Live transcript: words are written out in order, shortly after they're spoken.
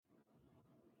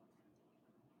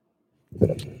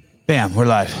Bam, we're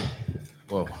live.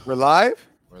 Whoa. We're live?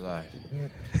 We're live.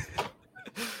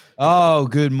 Oh,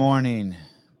 good morning.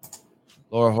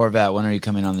 Laura Horvat, when are you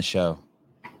coming on the show?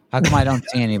 How come I don't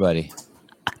see anybody?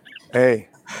 Hey.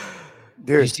 Dude.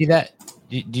 Do you see that?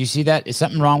 Do you see that? Is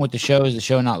something wrong with the show? Is the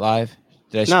show not live?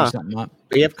 Did I screw something up?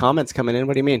 We have comments coming in.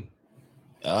 What do you mean?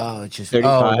 Oh, it's just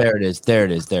 35. Oh, there it is. There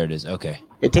it is. There it is. Okay.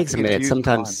 It takes a minute.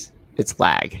 Sometimes it's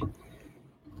lag.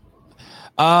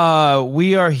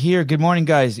 We are here. Good morning,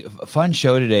 guys. Fun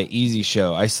show today. Easy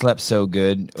show. I slept so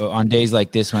good. On days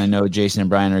like this when I know Jason and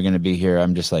Brian are going to be here,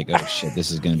 I'm just like, oh shit,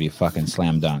 this is going to be a fucking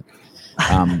slam dunk.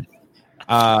 Do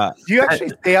you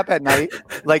actually stay up at night?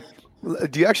 Like,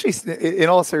 do you actually, in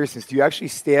all seriousness, do you actually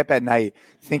stay up at night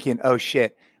thinking, oh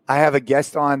shit, I have a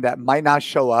guest on that might not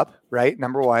show up, right?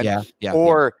 Number one. Yeah.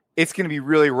 Or it's going to be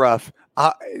really rough.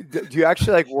 Do you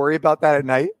actually like worry about that at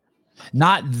night?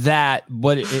 Not that,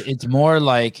 but it's more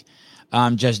like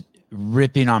just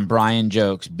ripping on Brian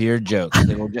jokes, beard jokes.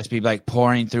 It will just be like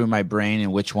pouring through my brain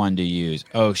and which one to use.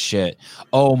 Oh shit!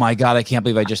 Oh my god! I can't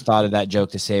believe I just thought of that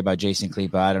joke to say about Jason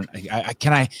Khalipa.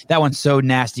 That one's so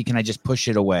nasty. Can I just push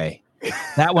it away?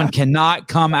 That one cannot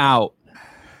come out.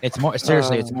 It's more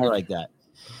seriously. It's more like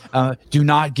that. Do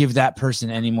not give that person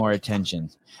any more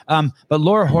attention. But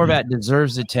Laura Horvat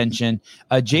deserves attention.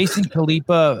 Jason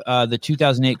Khalipa, the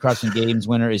 2008 CrossFit Games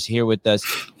winner, is here with us.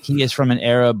 He is from an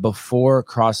era before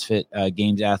CrossFit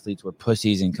Games athletes were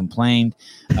pussies and complained.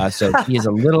 So he is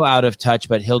a little out of touch,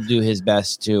 but he'll do his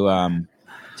best to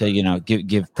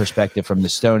give perspective from the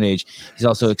Stone Age. He's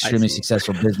also an extremely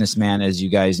successful businessman, as you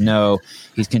guys know.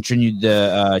 He's continued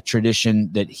the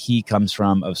tradition that he comes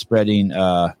from of spreading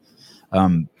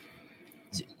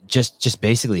just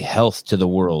basically health to the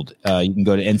world. You can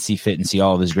go to NC Fit and see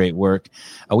all of his great work.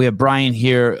 We have Brian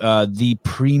here, the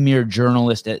premier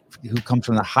journalist who comes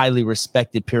from the highly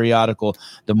respected periodical,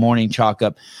 The Morning Chalk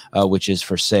Up, which is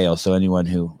for sale. So anyone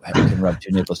who can rub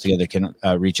two nipples together can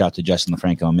reach out to Justin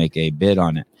LaFranco and make a bid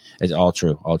on it. It's all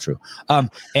true.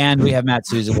 And we have Matt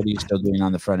Souza. What are you still doing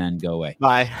on the front end? Go away.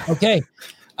 Bye. Okay.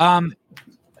 The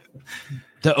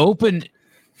Open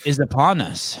is upon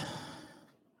us.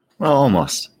 Well,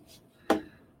 almost.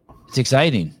 It's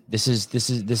exciting. This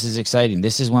is exciting.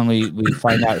 This is when we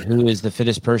find out who is the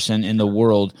fittest person in the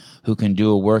world who can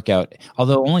do a workout.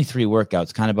 Although only 3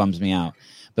 workouts kind of bums me out.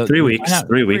 But 3 weeks.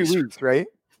 3 weeks. 3 weeks, right?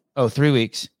 Oh, 3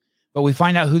 weeks. But we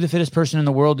find out who the fittest person in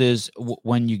the world is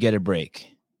when you get a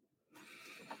break.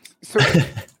 So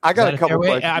I got a couple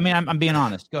questions. I mean, I'm being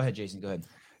honest. Go ahead, Jason. Go ahead.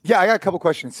 Yeah, I got a couple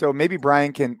questions. So maybe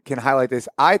Brian can highlight this.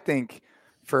 I think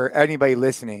for anybody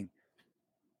listening,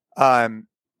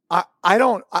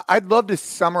 I'd love to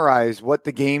summarize what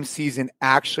the game season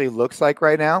actually looks like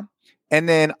right now. And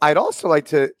then I'd also like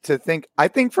to think, I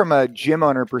think from a gym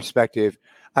owner perspective,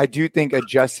 I do think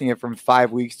adjusting it from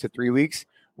 5 weeks to 3 weeks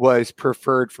was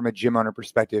preferred from a gym owner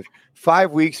perspective.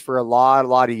 5 weeks for a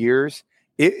lot of years,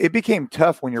 it became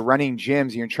tough when you're running gyms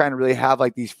and you're trying to really have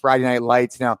like these Friday night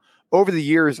lights. Now, over the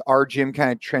years, our gym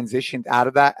kind of transitioned out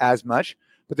of that as much,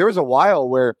 but there was a while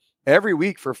where every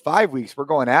week for 5 weeks, we're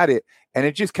going at it. And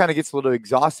it just kind of gets a little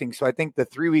exhausting. So I think the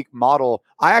 3 week model,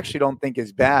 I actually don't think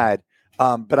is bad.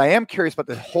 But I am curious about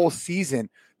the whole season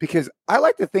because I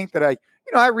like to think that I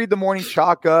read the Morning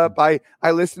Chalk Up. I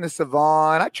listen to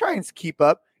Savon. I try and keep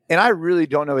up. And I really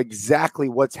don't know exactly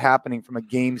what's happening from a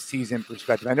game season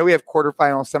perspective. I know we have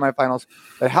quarterfinals, semifinals,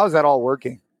 but how's that all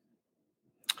working?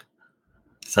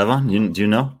 Savon, do you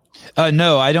know?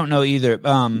 No, I don't know either.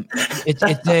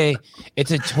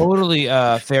 It's a totally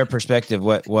fair perspective.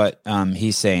 What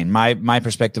he's saying. My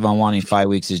perspective on wanting 5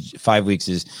 weeks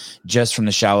is just from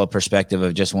the shallow perspective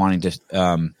of just wanting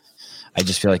to. I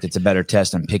just feel like it's a better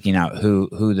test on picking out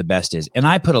who the best is. And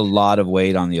I put a lot of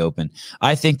weight on the Open.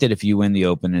 I think that if you win the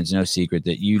Open, it's no secret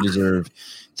that you deserve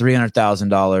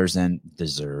 $300,000 and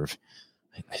deserve.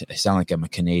 I sound like I'm a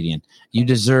Canadian. You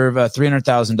deserve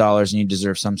 $300,000 and you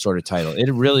deserve some sort of title. It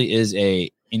really is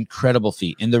a incredible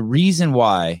feat. And the reason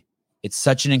why it's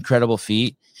such an incredible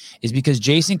feat is because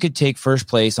Jason could take first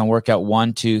place on workout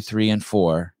 1, 2, 3, and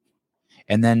 4,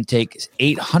 and then take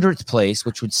 800th place,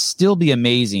 which would still be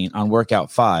amazing on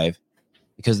workout 5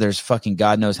 because there's fucking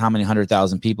God knows how many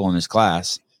 100,000 people in this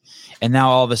class. And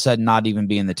now all of a sudden not even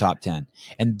be in the top 10.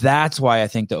 And that's why I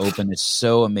think the Open is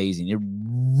so amazing. It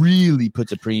really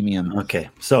puts a premium. Okay.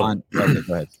 So on, okay,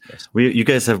 go ahead. Yes. You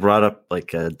guys have brought up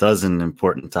like a dozen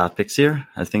important topics here.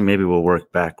 I think maybe we'll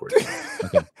work backwards.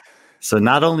 Okay. So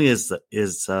not only is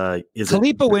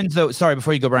Khalipa wins though. Sorry,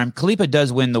 before you go, Brian, Khalipa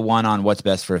does win the one on what's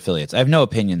best for affiliates. I have no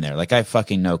opinion there. Like I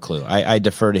fucking no clue. I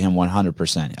defer to him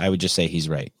 100%. I would just say he's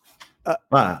right.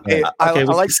 Hey, I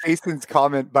well, like Jason's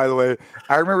comment, by the way.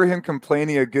 I remember him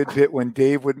complaining a good bit when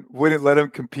Dave wouldn't let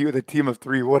him compete with a team of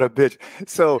 3. What a bitch.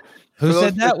 So who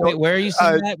said that? Wait, where are you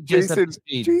seeing that? Jason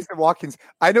Watkins.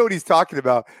 I know what he's talking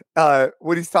about.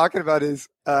 What he's talking about is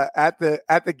at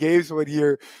the games one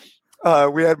year,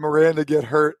 we had Miranda get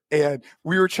hurt, and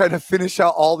we were trying to finish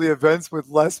out all the events with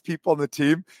less people on the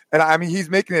team. And I mean,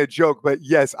 he's making a joke, but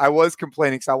yes, I was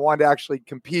complaining because I wanted to actually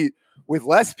compete with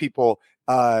less people.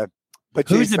 But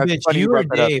who's Jason, the bitch? You or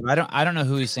Dave? I don't know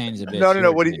who he's saying is a bitch.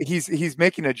 No. He's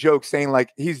making a joke, saying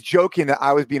like he's joking that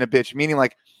I was being a bitch, meaning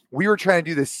like we were trying to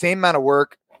do the same amount of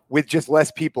work with just less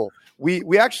people.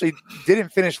 We actually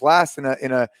didn't finish last in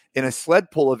a sled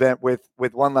pull event with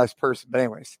one less person. But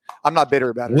anyways, I'm not bitter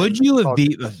about it. Would you have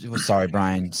beat? Sorry,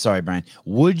 Brian.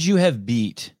 Would you have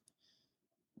beat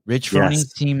Rich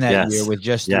Fronings's team that year with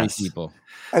just 3 people?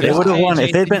 They would have won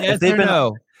if they'd been.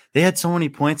 No. They had so many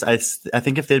points. I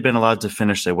think if they'd been allowed to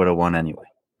finish, they would have won anyway.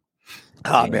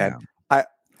 Oh man, I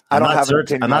don't have an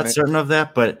opinion. I'm not certain of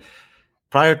that, but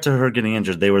prior to her getting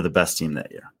injured, they were the best team that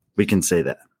year. We can say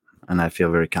that, and I feel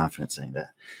very confident saying that.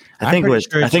 I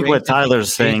think what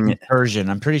Tyler's saying Persian.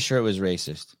 I'm pretty sure it was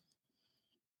racist.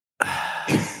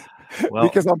 Well,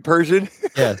 because I'm Persian.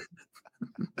 Yeah,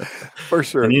 for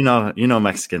sure. And you know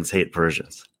Mexicans hate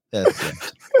Persians. Yes.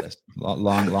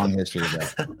 Long history of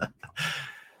that.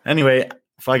 Anyway,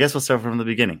 so I guess we'll start from the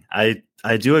beginning. I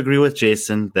do agree with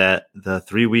Jason that the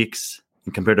 3 weeks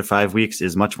compared to 5 weeks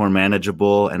is much more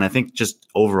manageable, and I think just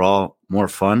overall more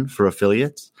fun for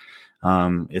affiliates.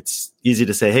 It's easy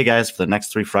to say, hey guys, for the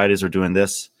next 3 Fridays we're doing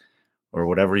this or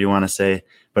whatever you want to say,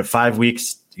 but 5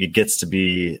 weeks it gets to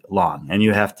be long and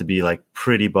you have to be like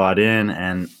pretty bought in,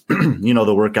 and the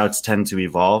workouts tend to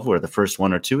evolve where the first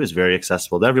 1 or 2 is very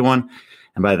accessible to everyone,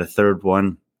 and by the third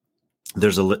one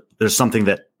there's something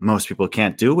that most people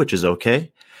can't do, which is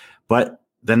okay. But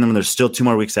then when there's still 2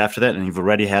 more weeks after that and you've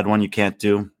already had one you can't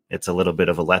do, it's a little bit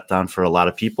of a letdown for a lot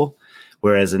of people.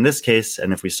 Whereas in this case,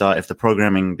 and if the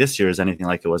programming this year is anything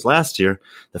like it was last year,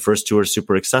 the first 2 are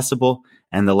super accessible,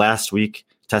 and the last week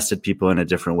tested people in a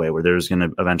different way where there's going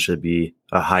to eventually be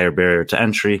a higher barrier to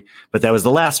entry. But that was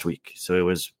the last week, so it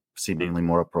was seemingly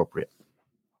more appropriate.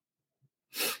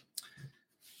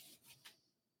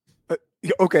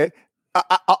 Okay.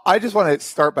 I just want to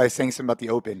start by saying something about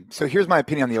the Open. So here's my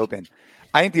opinion on the Open.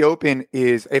 I think the Open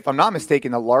is, if I'm not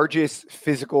mistaken, the largest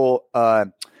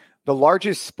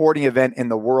sporting event in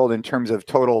the world in terms of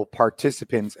total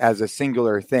participants as a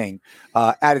singular thing.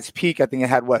 At its peak, I think it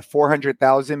had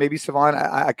 400,000, maybe, Savon.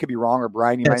 I could be wrong, or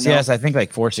Brian, you might know. Yes, I think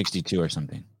like 462 or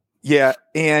something. Yeah,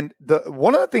 and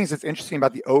one of the things that's interesting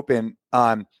about the Open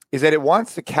is that it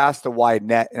wants to cast a wide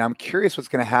net, and I'm curious what's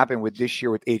going to happen with this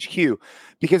year with HQ,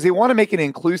 because they want to make it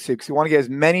inclusive, because they want to get as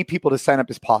many people to sign up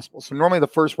as possible. So normally the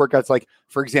first workout's like,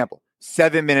 for example,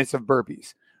 7 minutes of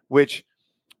burpees, which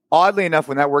oddly enough,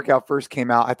 when that workout first came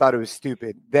out, I thought it was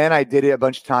stupid. Then I did it a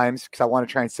bunch of times because I want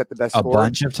to try and set the best score. A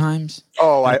bunch of times?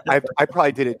 Oh, I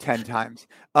probably did it 10 times.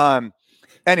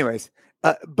 Anyways.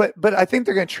 But I think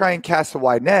they're going to try and cast a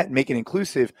wide net and make it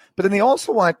inclusive. But then they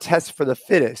also want to test for the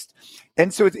fittest.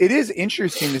 And so it is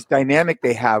interesting, this dynamic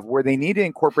they have where they need to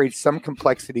incorporate some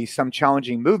complexity, some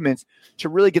challenging movements to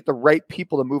really get the right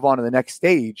people to move on to the next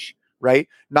stage, right?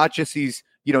 Not just these,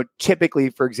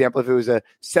 typically, for example, if it was a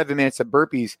 7 minutes of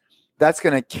burpees, that's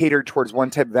going to cater towards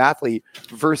one type of athlete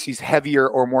versus heavier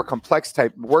or more complex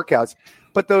type workouts.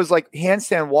 But those like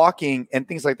handstand walking and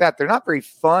things like that, they're not very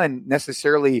fun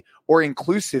necessarily or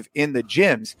inclusive in the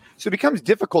gyms. So it becomes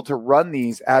difficult to run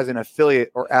these as an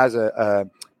affiliate or as a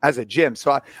gym.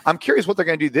 So I'm curious what they're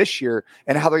going to do this year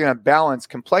and how they're going to balance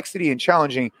complexity and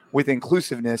challenging with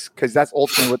inclusiveness, because that's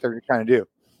ultimately what they're trying to do.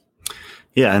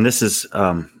 Yeah, and this is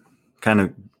kind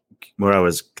of where I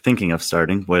was thinking of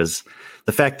starting, was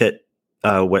the fact that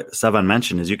what Savan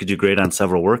mentioned is you could do great on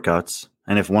several workouts.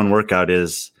 And if one workout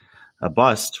is a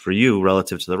bust for you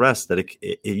relative to the rest, that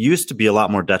it used to be a lot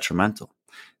more detrimental.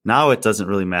 Now it doesn't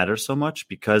really matter so much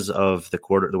because of the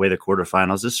way the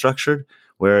quarterfinals is structured,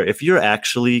 where if you're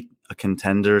actually a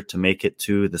contender to make it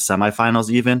to the semifinals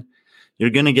even,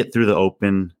 you're going to get through the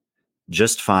Open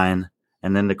just fine.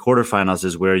 And then the quarterfinals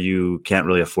is where you can't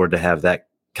really afford to have that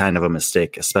kind of a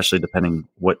mistake, especially depending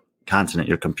what continent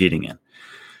you're competing in.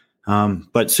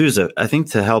 But Souza, I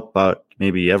think to help out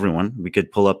maybe everyone, we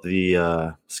could pull up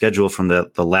the schedule from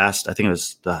the last, I think it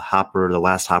was the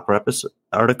last Hopper episode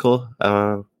article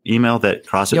email that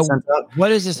CrossFit sent out.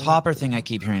 What is this Hopper thing I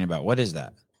keep hearing about? What is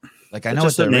that? Like, I know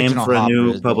it's just what the a name for a Hopper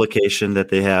new is, publication that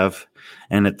they have.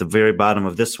 And at the very bottom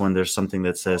of this one, there's something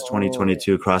that says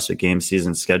 2022 CrossFit Games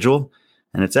season schedule.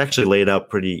 And it's actually laid out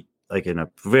pretty like in a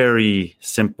very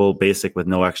simple, basic with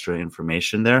no extra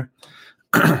information there.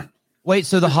 Wait,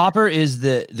 so the Hopper is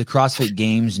the CrossFit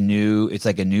Games it's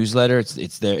like a newsletter.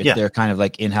 It's their kind of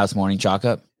like in-house morning chalk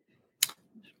up.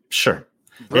 Sure.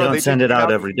 Bro, they don't send it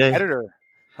out every day. Editor,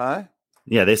 huh?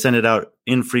 Yeah, they send it out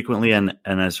infrequently, and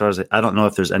as far as I don't know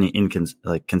if there's any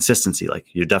consistency. Like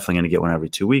you're definitely going to get one every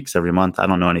 2 weeks, every month. I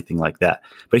don't know anything like that.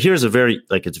 But here's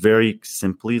it's very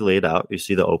simply laid out. You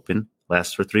see the open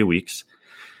lasts for 3 weeks,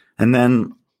 and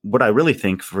then what I really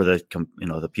think for the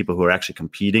people who are actually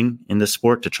competing in this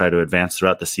sport to try to advance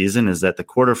throughout the season is that the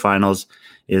quarterfinals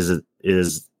is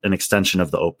an extension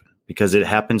of the open, because it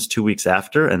happens 2 weeks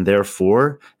after, and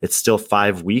therefore it's still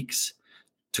 5 weeks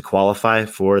to qualify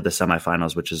for the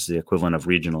semifinals, which is the equivalent of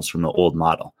regionals from the old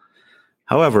model.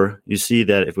 However, you see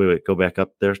that if we go back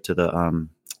up there to the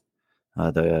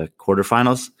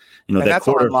quarterfinals, and that's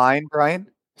online, Brian.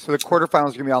 So the quarterfinals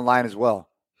are going to be online as well.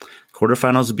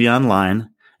 Quarterfinals will be online,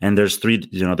 and there's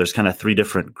kind of three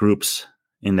different groups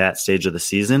in that stage of the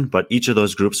season, but each of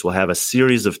those groups will have a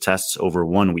series of tests over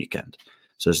 1 weekend.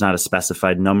 So there's not a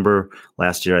specified number.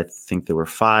 Last year, I think there were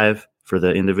 5 for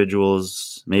the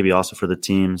individuals, maybe also for the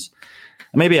teams,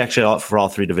 maybe actually for all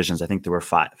 3 divisions. I think there were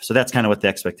 5. So that's kind of what the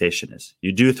expectation is.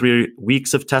 You do 3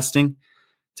 weeks of testing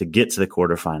to get to the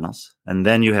quarterfinals, and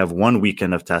then you have 1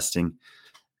 weekend of testing.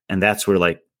 And that's where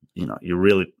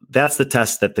that's the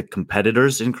test that the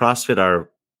competitors in CrossFit are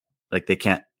like, they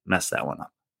can't mess that one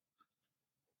up.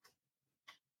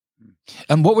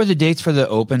 And what were the dates for the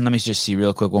open? Let me just see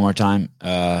real quick one more time.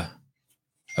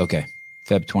 Okay.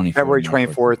 February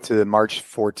 24th to March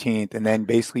 14th. And then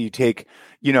basically you take,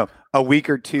 a week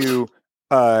or two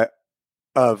of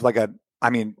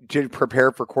to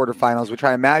prepare for quarterfinals, which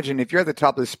I imagine if you're at the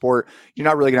top of the sport, you're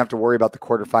not really gonna have to worry about the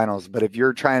quarterfinals. But if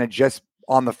you're trying to just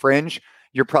on the fringe,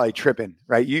 you're probably tripping,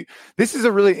 right? This is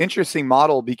a really interesting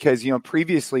model because,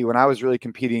 previously when I was really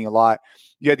competing a lot,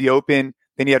 you had the open,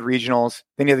 then you had regionals,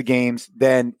 then you had the games,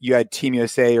 then you had Team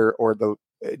USA or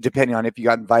depending on if you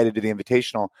got invited to the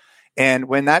Invitational. And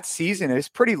when that season is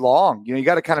pretty long, you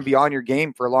got to kind of be on your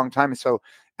game for a long time. And so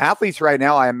athletes right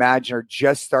now, I imagine, are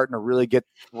just starting to really get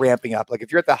ramping up. Like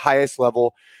if you're at the highest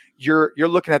level, you're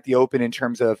looking at the open in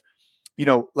terms of,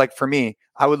 like for me,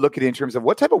 I would look at it in terms of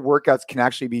what type of workouts can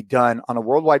actually be done on a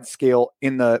worldwide scale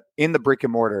in the brick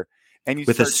and mortar. And you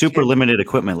with a super limited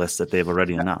equipment list that they've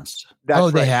already announced.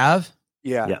 They have?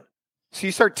 Yeah. So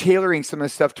you start tailoring some of the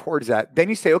stuff towards that. Then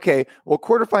you say, okay, well,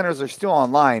 quarterfinals are still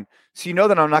online. So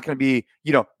that I'm not going to be,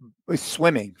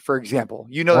 swimming, for example,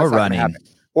 that's not going to happen.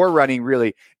 Or running,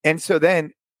 really. And so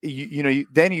then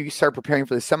you start preparing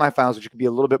for the semifinals, which could be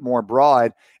a little bit more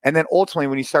broad. And then ultimately,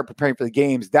 when you start preparing for the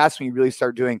games, that's when you really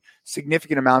start doing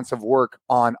significant amounts of work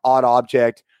on odd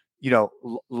object,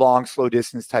 long, slow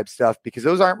distance type stuff, because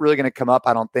those aren't really going to come up,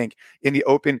 I don't think, in the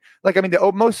open.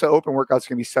 Most of the open workouts are going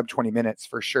to be sub 20 minutes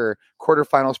for sure.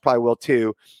 Quarterfinals probably will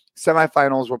too.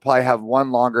 Semifinals will probably have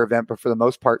one longer event, but for the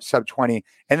most part, sub 20.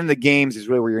 And then the games is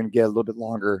really where you're going to get a little bit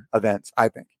longer events, I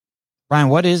think. Brian,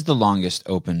 what is the longest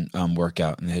open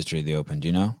workout in the history of the open? Do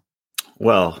you know?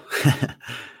 Well,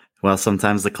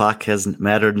 sometimes the clock has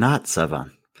mattered not,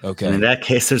 Sevan. Okay. And in that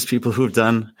case, there's people who've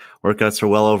done workouts for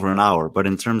well over an hour. But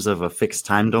in terms of a fixed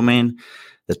time domain,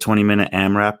 the 20-minute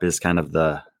AMRAP is kind of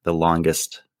the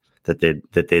longest that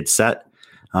they'd set.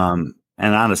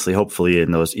 And honestly, hopefully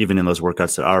even in those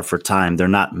workouts that are for time, they're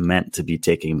not meant to be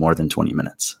taking more than 20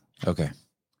 minutes. Okay.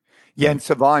 Yeah. And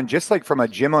Sevan, just like from a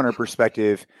gym owner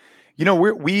perspective,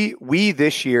 we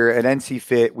this year at NC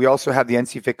Fit, we also have the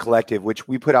NC Fit Collective, which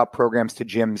we put out programs to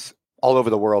gyms all over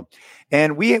the world.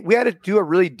 And we had to do a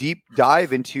really deep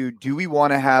dive into, do we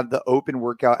want to have the open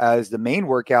workout as the main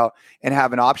workout and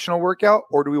have an optional workout?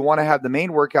 Or do we want to have the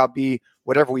main workout be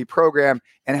whatever we program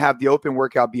and have the open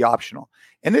workout be optional?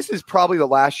 And this is probably the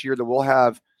last year that we'll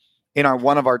have in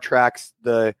one of our tracks,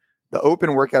 the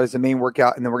open workout is the main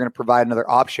workout. And then we're going to provide another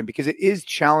option, because it is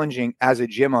challenging as a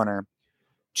gym owner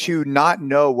to not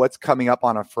know what's coming up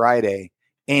on a Friday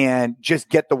and just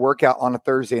get the workout on a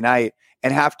Thursday night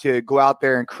and have to go out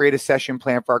there and create a session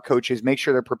plan for our coaches, make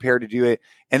sure they're prepared to do it,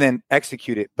 and then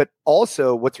execute it. But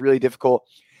also what's really difficult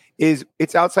is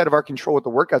it's outside of our control what the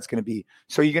workout's going to be.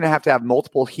 So you're going to have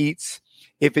multiple heats.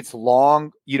 If it's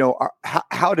long,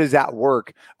 how does that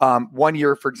work? 1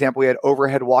 year, for example, we had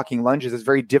overhead walking lunges. It's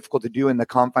very difficult to do in the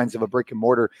confines of a brick and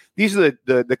mortar. These are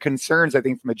the concerns, I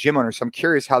think, from a gym owner. So I'm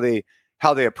curious how they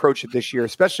approach it this year,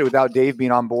 especially without Dave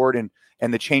being on board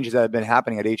and the changes that have been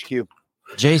happening at HQ.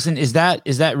 Jason, is that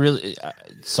really,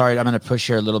 sorry, I'm going to push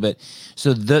here a little bit.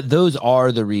 So those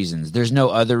are the reasons. There's no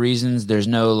other reasons. There's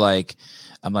no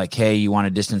I'm like, hey, you want a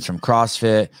distance from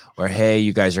CrossFit, or hey,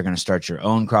 you guys are going to start your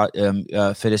own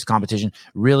fitness competition.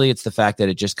 Really, it's the fact that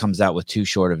it just comes out with too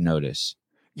short of notice.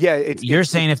 Yeah, you're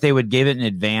saying if they would give it in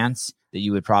advance, that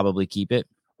you would probably keep it.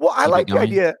 Well, I like the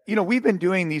idea. We've been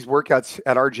doing these workouts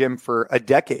at our gym for a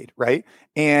decade, right?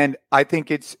 And I think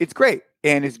it's great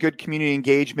and it's good community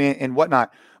engagement and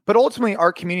whatnot. But ultimately,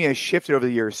 our community has shifted over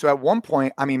the years. So at one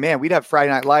point, I mean, man, we'd have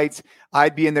Friday night lights.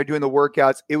 I'd be in there doing the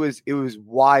workouts. It was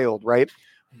wild, right?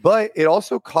 But it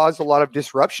also caused a lot of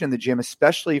disruption in the gym,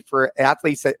 especially for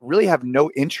athletes that really have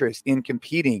no interest in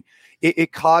competing.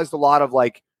 It caused a lot of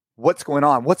like, what's going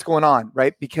on,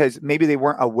 right? Because maybe they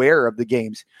weren't aware of the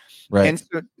games. Right.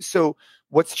 And so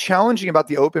what's challenging about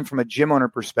the Open from a gym owner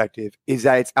perspective is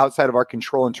that it's outside of our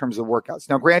control in terms of workouts.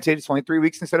 Now, granted, it's only 3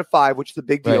 weeks instead of 5, which is a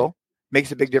big deal,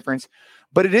 makes a big difference.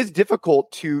 But it is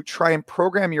difficult to try and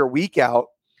program your week out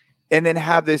and then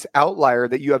have this outlier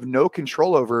that you have no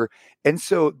control over. And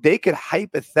so they could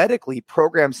hypothetically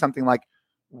program something like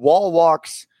wall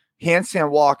walks, handstand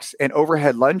walks, and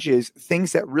overhead lunges,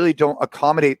 things that really don't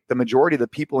accommodate the majority of the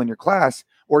people in your class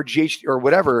or GH or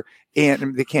whatever.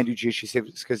 And they can't do GHC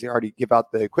because they already give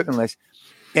out the equipment list.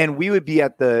 And we would be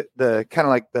at the kind of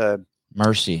like the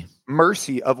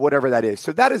mercy of whatever that is.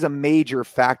 So that is a major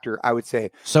factor, I would say.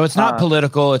 So it's not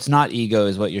political. It's not ego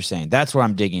is what you're saying. That's where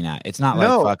I'm digging at. It's not like,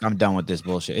 fuck, I'm done with this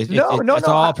bullshit. It's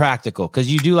all practical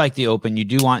because you do like the Open. You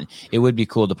do want, it would be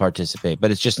cool to participate,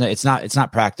 but it's just, it's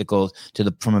not practical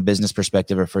from a business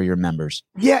perspective or for your members.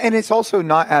 Yeah. And it's also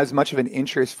not as much of an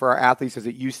interest for our athletes as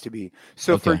it used to be.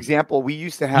 So for example, we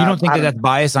used to have, you don't think that's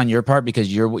bias on your part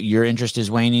because your interest is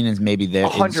waning and maybe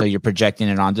so you're projecting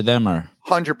it onto them or?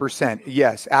 100%.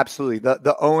 Yes, absolutely.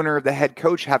 The owner, the head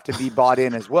coach have to be bought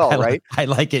in as well, right? I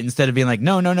like it. Instead of being like,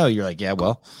 no. You're like, yeah,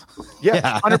 well.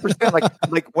 Yeah. 100%.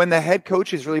 Like when the head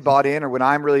coach is really bought in or when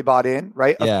I'm really bought in,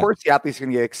 right? Of course the athlete's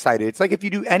going to get excited. It's like if you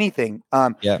do anything,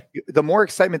 the more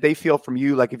excitement they feel from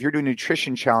you, like if you're doing a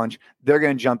nutrition challenge, they're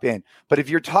going to jump in. But if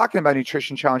you're talking about a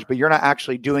nutrition challenge, but you're not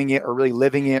actually doing it or really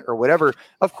living it or whatever,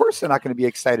 of course they're not going to be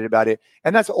excited about it.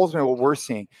 And that's ultimately what we're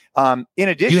seeing. In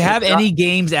addition, do you have any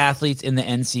games athletes in the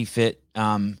NC Fit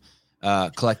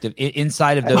collective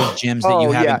inside of those gyms that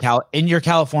you have in your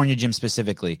California gym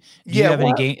specifically? Do you have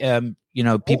any game,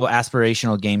 people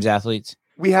aspirational games athletes?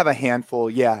 We have a handful.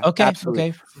 Yeah. Okay.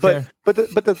 Absolutely. Okay.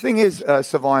 But the thing is,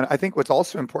 Savon, I think what's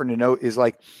also important to note is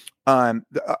like,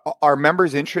 our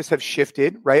members' interests have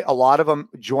shifted, right? A lot of them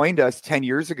joined us 10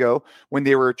 years ago when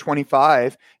they were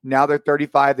 25. Now they're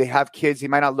 35. They have kids. They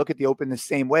might not look at the Open the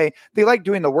same way. They like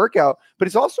doing the workout, but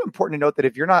it's also important to note that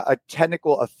if you're not a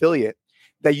technical affiliate,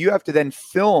 that you have to then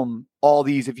film all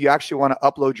these if you actually want to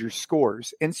upload your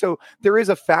scores. And so there is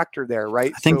a factor there,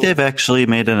 right? I think they've actually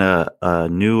made a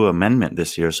new amendment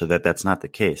this year so that that's not the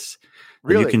case.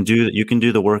 Really? You can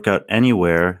do the workout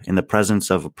anywhere in the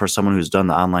presence of someone who's done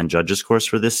the online judges course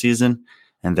for this season,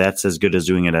 and that's as good as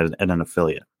doing it at an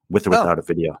affiliate with or without a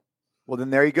video. Well, then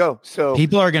there you go. So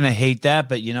people are going to hate that,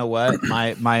 but you know what?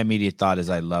 My immediate thought is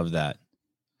I love that.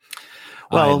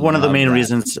 Well, one of the main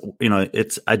reasons,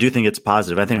 I do think it's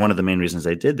positive. I think one of the main reasons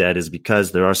they did that is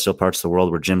because there are still parts of the world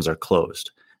where gyms are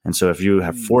closed, and so if you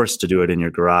have forced to do it in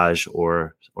your garage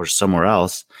or somewhere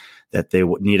else, that they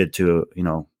needed to,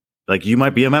 like you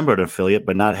might be a member of an affiliate,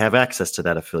 but not have access to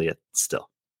that affiliate still.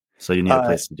 So you need a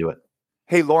place to do it.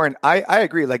 Hey, Lauren, I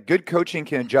agree. Like good coaching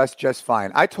can adjust just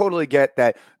fine. I totally get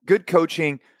that. A good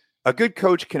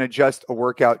coach can adjust a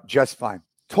workout just fine.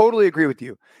 Totally agree with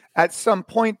you. At some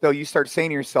point, though, you start saying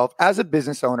to yourself, as a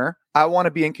business owner, I want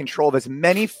to be in control of as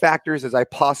many factors as I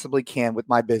possibly can with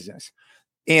my business.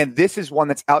 And this is one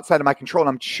that's outside of my control, and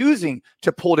I'm choosing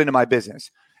to pull it into my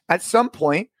business. At some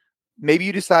point, maybe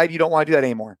you decide you don't want to do that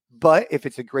anymore. But if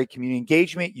it's a great community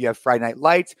engagement, you have Friday night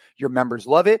lights, your members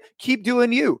love it, keep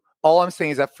doing you. All I'm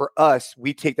saying is that for us,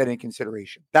 we take that in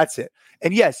consideration. That's it.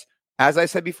 And yes, as I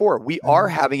said before, we are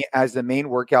having it as the main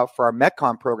workout for our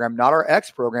Metcon program, not our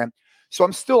X program. So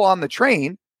I'm still on the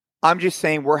train. I'm just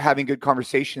saying we're having good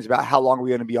conversations about how long we're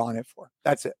going to be on it for.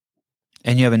 That's it.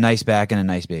 And you have a nice back and a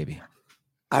nice baby.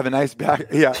 I have a nice back.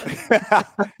 Yeah.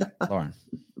 Lauren.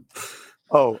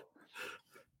 Oh.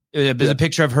 There's a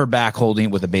picture of her back holding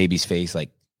it with a baby's face, like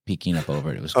peeking up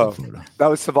over it. It was cool photo. That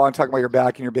was Savon talking about your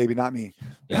back and your baby, not me.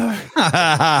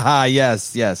 Yeah.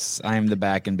 Yes. I am the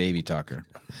back and baby talker.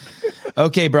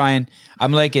 Okay, Brian,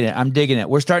 I'm liking it. I'm digging it.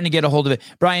 We're starting to get a hold of it.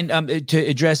 Brian, to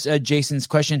address Jason's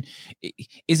question,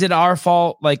 is it our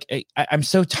fault? Like, I'm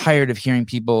so tired of hearing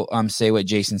people say what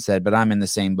Jason said, but I'm in the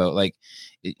same boat. Like,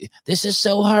 this is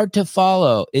so hard to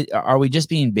follow. Are we just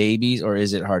being babies, or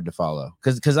is it hard to follow?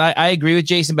 Because I agree with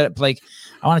Jason, but like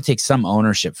I want to take some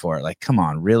ownership for it. Like, come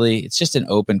on, really? It's just an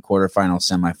open quarterfinals,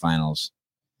 semifinals.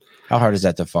 How hard is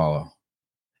that to follow?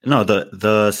 No,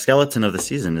 the skeleton of the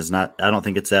season is not. I don't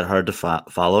think it's that hard to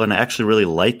follow, and I actually really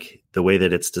like the way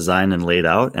that it's designed and laid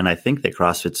out. And I think that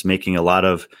CrossFit's making a lot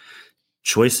of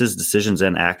choices, decisions,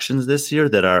 and actions this year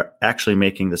that are actually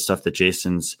making the stuff that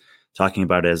Jason's talking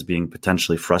about as being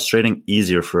potentially frustrating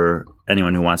easier for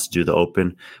anyone who wants to do the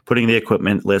open. Putting the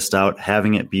equipment list out,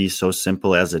 having it be so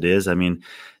simple as it is. I mean,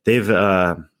 they've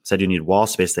said you need wall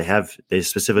space. They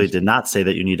specifically did not say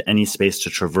that you need any space to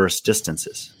traverse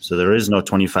distances. So there is no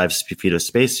 25 feet of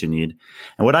space you need.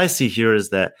 And what I see here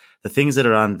is that the things that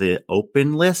are on the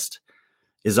open list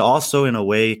is also in a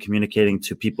way communicating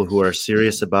to people who are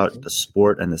serious about the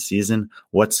sport and the season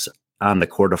what's on the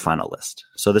quarterfinal list.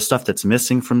 So the stuff that's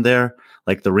missing from there,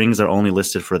 like the rings are only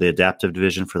listed for the adaptive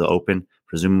division for the open.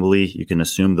 Presumably, you can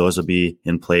assume those will be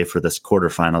in play for this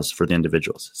quarterfinals for the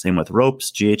individuals. Same with ropes,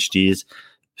 GHDs,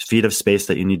 feet of space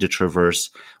that you need to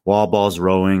traverse, wall balls,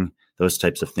 rowing, those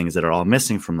types of things that are all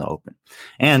missing from the open.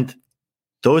 And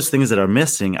those things that are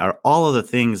missing are all of the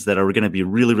things that are going to be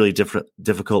really, really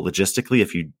difficult logistically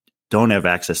if you don't have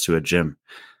access to a gym,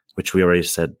 which we already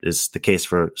said is the case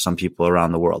for some people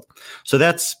around the world. So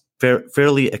that's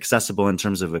fairly accessible in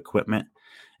terms of equipment.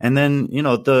 And then,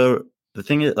 the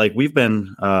thing is, like, we've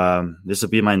been, this will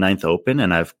be my 9th open,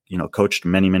 and I've, coached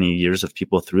many, many years of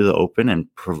people through the open and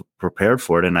prepared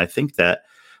for it. And I think that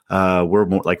we're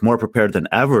more prepared than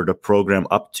ever to program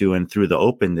up to and through the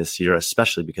open this year,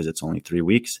 especially because it's only 3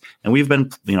 weeks. And we've been,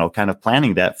 kind of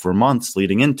planning that for months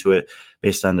leading into it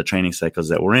based on the training cycles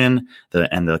that we're in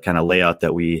and the kind of layout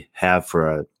that we have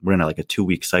we're in a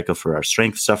 2-week cycle for our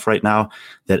strength stuff right now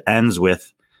that ends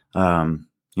with,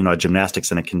 a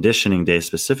gymnastics and a conditioning day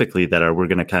specifically we're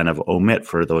going to kind of omit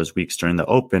for those weeks during the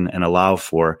open and allow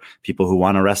for people who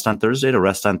want to rest on Thursday to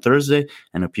rest on Thursday.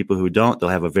 And if people who don't, they'll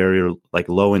have a very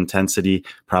low intensity,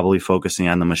 probably focusing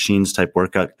on the machines type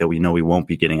workout that we know we won't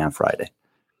be getting on Friday.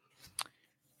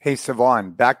 Hey,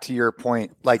 Savon, back to your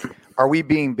point. Are we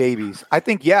being babies? I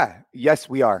think, yes,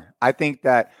 we are. I think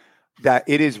that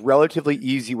it is relatively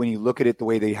easy when you look at it the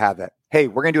way they have it. Hey,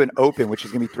 we're going to do an open, which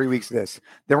is going to be 3 weeks of this.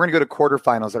 Then we're going to go to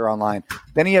quarterfinals that are online.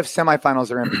 Then you have semifinals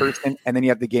that are in person, and then you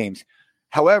have the games.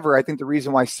 However, I think the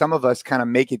reason why some of us kind of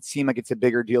make it seem like it's a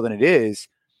bigger deal than it is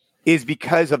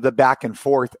because of the back and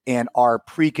forth and our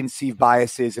preconceived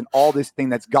biases and all this thing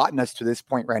that's gotten us to this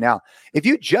point right now. If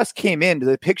you just came into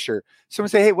the picture, someone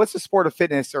say, hey, what's the sport of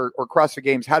fitness or CrossFit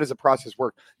Games? How does the process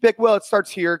work? Big, well, it starts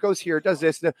here, it goes here, it does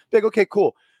this. Big, okay,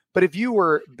 cool. But if you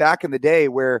were back in the day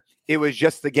where it was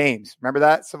just the games, remember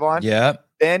that, Savon? Yeah.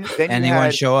 Then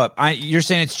anyone show up. You're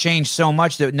saying it's changed so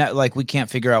much that we can't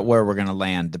figure out where we're going to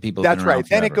land. The people. That's right.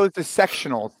 Then it goes to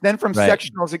sectionals. Then from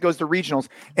sectionals, it goes to regionals.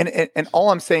 And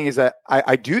all I'm saying is that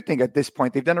I do think at this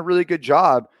point they've done a really good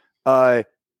job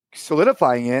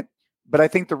solidifying it. But I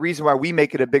think the reason why we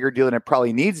make it a bigger deal than it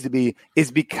probably needs to be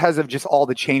is because of just all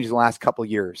the changes in the last couple of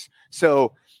years.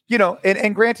 So,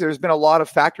 and granted, there's been a lot of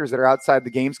factors that are outside the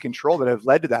game's control that have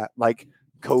led to that, like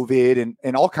COVID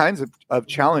and all kinds of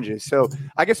challenges. So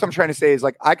I guess what I'm trying to say is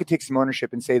I could take some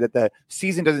ownership and say that the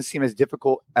season doesn't seem as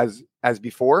difficult as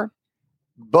before.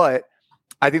 But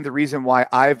I think the reason why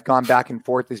I've gone back and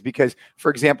forth is because, for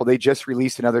example, they just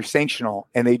released another sanctional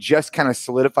and they just kind of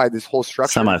solidified this whole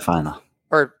structure. Semifinal.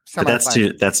 But that's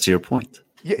to your point.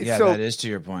 Yeah, so that is to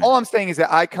your point. All I'm saying is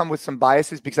that I come with some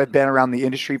biases because I've been around the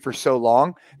industry for so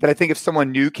long that I think if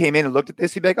someone new came in and looked at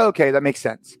this, he'd be like, oh, okay, that makes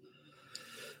sense.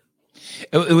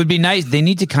 It would be nice. They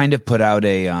need to kind of put out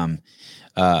a, and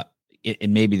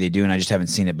maybe they do, and I just haven't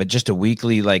seen it, but just a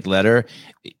weekly letter,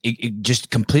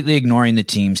 just completely ignoring the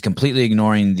teams, completely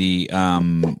ignoring the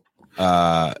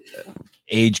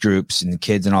age groups and the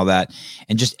kids and all that.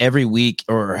 And just every week,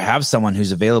 or have someone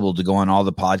who's available to go on all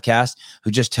the podcasts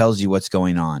who just tells you what's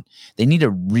going on. They need a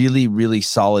really, really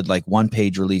solid,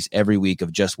 1-page release every week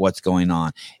of just what's going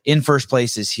on. In first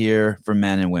place is here for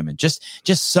men and women, just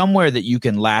somewhere that you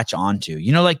can latch onto,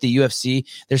 like the UFC,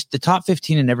 there's the top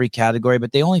 15 in every category,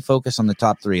 but they only focus on the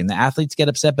top 3 and the athletes get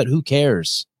upset, but who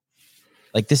cares?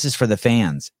 This is for the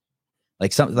fans.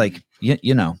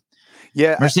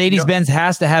 Yeah, Mercedes-Benz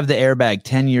has to have the airbag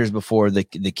 10 years before the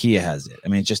Kia has it. I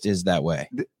mean, it just is that way.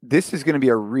 This is going to be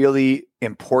a really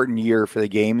important year for the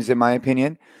games, in my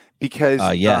opinion, because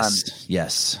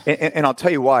yes. And I'll tell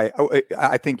you why.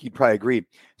 I think you'd probably agree.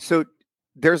 So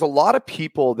there's a lot of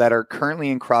people that are currently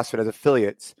in CrossFit as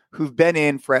affiliates who've been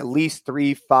in for at least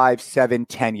 3, 5, 7,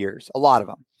 10 years, a lot of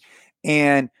them.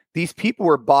 And these people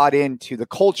were bought into the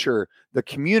culture, the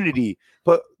community.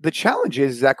 But the challenge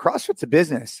is that CrossFit's a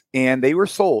business and they were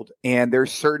sold, and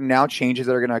there's certain now changes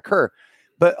that are going to occur.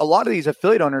 But a lot of these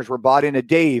affiliate owners were bought into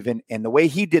Dave and the way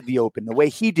he did the open, the way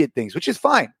he did things, which is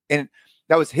fine. And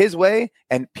that was his way,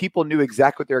 and people knew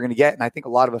exactly what they were going to get. And I think a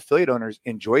lot of affiliate owners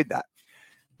enjoyed that.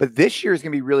 But this year is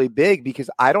going to be really big because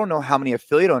I don't know how many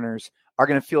affiliate owners are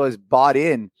going to feel as bought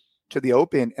in to the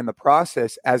open and the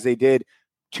process as they did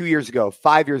 2 years ago,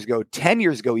 5 years ago, 10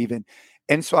 years ago even.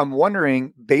 And so I'm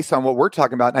wondering, based on what we're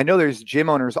talking about, and I know there's gym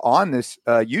owners on this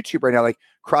YouTube right now, like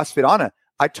CrossFit Anna.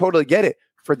 I totally get it.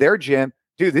 For their gym,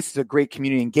 dude, this is a great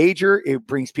community engager. It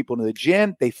brings people to the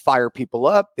gym. They fire people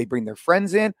up. They bring their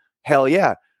friends in. Hell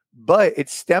yeah. But it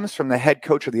stems from the head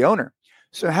coach or the owner.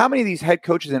 So how many of these head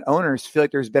coaches and owners feel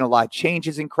like there's been a lot of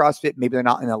changes in CrossFit? Maybe they're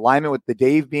not in alignment with the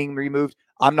Dave being removed.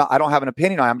 I don't have an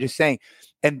opinion on it. I'm just saying.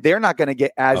 And they're not going to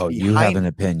get as behind. You have an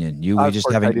opinion. We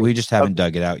just haven't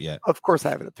dug it out yet. Of course I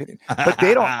have an opinion.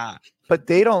 But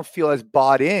they don't feel as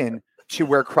bought in to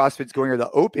where CrossFit's going or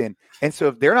the open. And so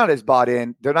if they're not as bought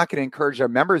in, they're not going to encourage their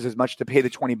members as much to pay the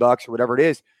 $20 or whatever it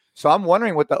is. So I'm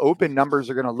wondering what the open numbers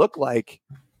are going to look like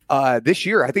this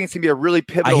year. I think it's going to be a really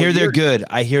pivotal year. They're good.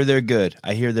 I hear they're good.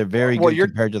 I hear they're very good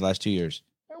compared to the last 2 years.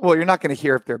 Well, you're not going to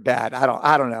hear if they're bad.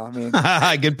 I don't know. I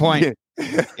mean, good point.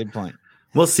 Good point.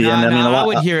 We'll see.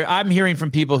 I'm hearing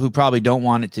from people who probably don't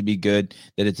want it to be good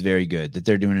that it's very good, that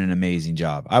they're doing an amazing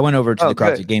job. I went over to the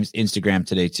CrossFit Games Instagram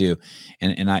today too,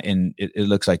 and it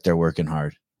looks like they're working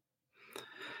hard.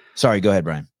 Sorry, go ahead,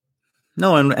 Brian.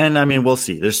 No, and I mean, we'll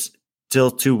see. There's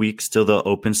still 2 weeks till the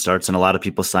open starts, and a lot of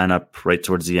people sign up right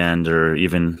towards the end or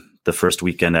even the first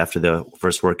weekend after the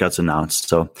first workout's announced.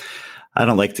 So I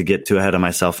don't like to get too ahead of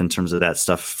myself in terms of that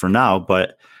stuff for now,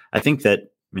 but I think that,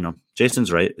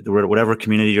 Jason's right. Whatever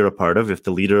community you're a part of, if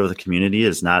the leader of the community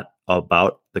is not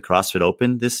about the CrossFit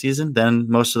Open this season, then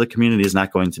most of the community is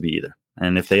not going to be either.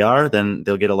 And if they are, then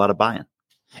they'll get a lot of buy-in.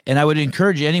 And I would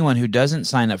encourage anyone who doesn't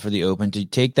sign up for the Open to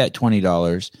take that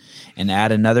 $20 and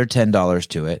add another $10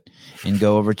 to it and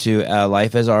go over to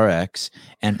Life as RX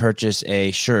and purchase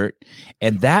a shirt.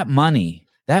 And that money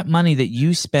that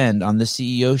you spend on the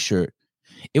CEO shirt,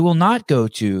 it will not go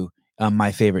to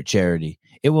my favorite charity.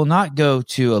 It will not go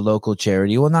to a local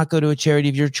charity. It will not go to a charity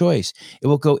of your choice. It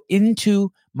will go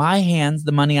into my hands,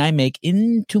 the money I make,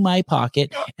 into my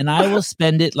pocket, and I will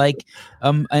spend it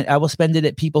I will spend it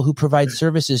at people who provide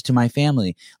services to my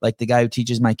family, like the guy who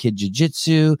teaches my kid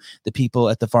jiu-jitsu, the people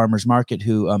at the farmer's market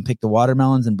who pick the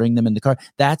watermelons and bring them in the car.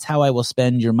 That's how I will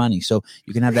spend your money. So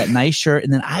you can have that nice shirt,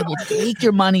 and then I will take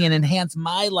your money and enhance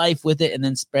my life with it, and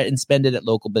then spend it at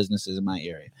local businesses in my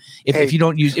area. If you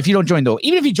don't join the,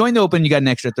 even if you join the Open, you got an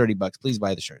extra $30. Please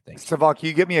buy the shirt. Thanks. Saval, can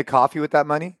you get me a coffee with that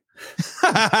money?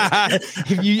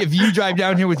 if you drive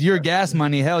down here with your gas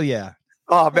money, hell yeah.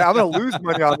 Oh man, I'm gonna lose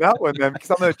money on that one then, because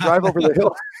I'm gonna drive over the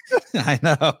hill. I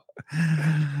know.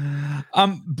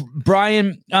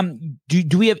 Brian,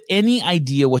 do we have any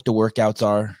idea what the workouts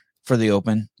are for the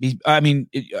Open? I mean,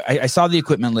 I saw the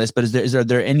equipment list, but is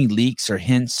there any leaks or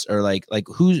hints or like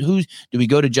who's do we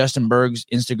go to Justin Berg's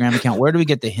Instagram account? Where do we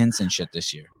get the hints and shit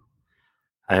this year?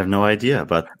 I have no idea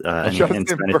about any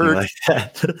hints or anything like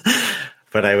that.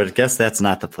 But I would guess that's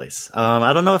not the place.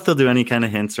 I don't know if they'll do any kind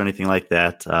of hints or anything like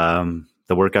that.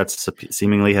 The workouts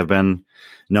seemingly have been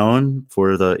known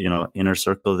for the inner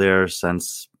circle there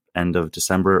since end of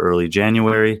December, early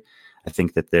January. I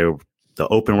think that the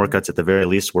open workouts at the very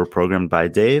least were programmed by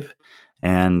Dave,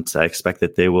 and I expect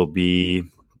that they will be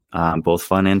both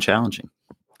fun and challenging.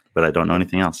 But I don't know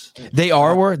anything else. They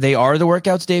are the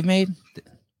workouts Dave made?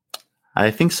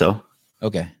 I think so.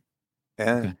 Okay.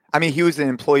 Yeah. Okay. I mean, he was an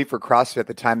employee for CrossFit at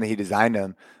the time that he designed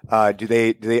them. Do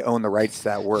they own the rights to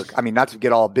that work? I mean, not to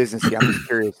get all businessy, I'm just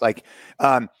curious. Like,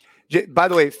 by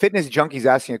the way, Fitness Junkie's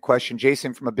asking a question.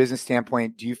 Jason, from a business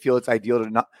standpoint, do you feel it's ideal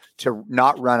to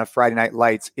not run a Friday Night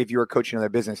Lights if you were coaching another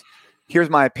business? Here's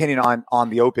my opinion on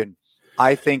the Open.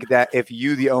 I think that if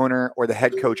you, the owner or the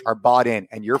head coach, are bought in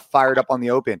and you're fired up on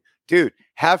the Open, dude,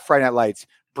 have Friday Night Lights.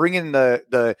 Bring in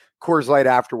the Coors Light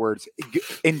afterwards.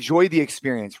 Enjoy the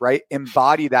experience, right?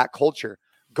 Embody that culture.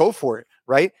 Go for it,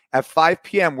 right? At 5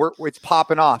 p.m., it's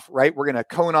popping off, right? We're going to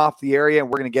cone off the area and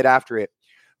we're going to get after it.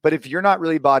 But if you're not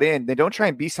really bought in, then don't try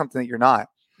and be something that you're not.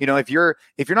 If you're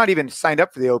not even signed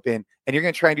up for the Open and you're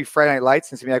going to try and do Friday Night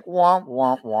Lights and be like, wah,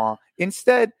 wah, wah.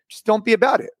 Instead, just don't be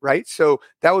about it, right? So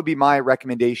that would be my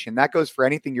recommendation. That goes for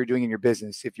anything you're doing in your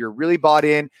business. If you're really bought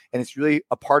in and it's really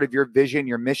a part of your vision,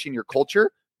 your mission, your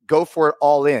culture, go for it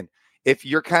all in. If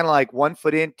you're kind of like 1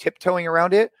 foot in, tiptoeing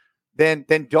around it, then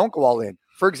don't go all in.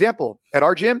 For example, at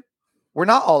our gym, we're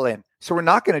not all in. So we're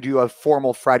not going to do a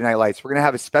formal Friday Night Lights. We're going to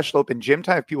have a special open gym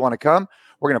time if people want to come.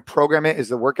 We're going to program it as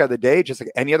the workout of the day, just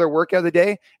like any other workout of the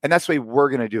day. And that's the way we're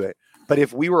going to do it. But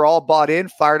if we were all bought in,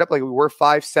 fired up like we were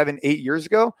 5, 7, 8 years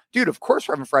ago, dude, of course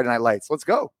we're having Friday Night Lights. Let's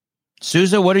go.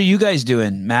 Souza, what are you guys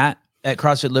doing? Matt at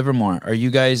CrossFit Livermore. Are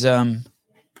you guys doing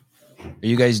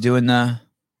the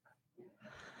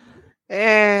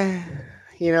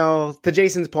to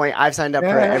Jason's point, I've signed up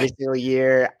for it every single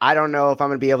year. I don't know if I'm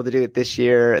going to be able to do it this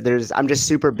year. I'm just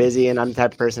super busy, and I'm the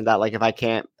type of person that, like, if I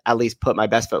can't at least put my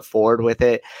best foot forward with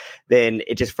it, then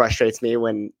it just frustrates me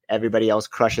when everybody else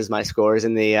crushes my scores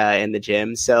in the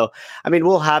gym. So, I mean,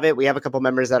 we'll have it. We have a couple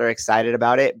members that are excited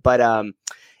about it, but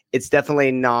it's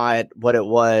definitely not what it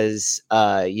was,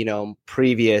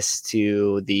 previous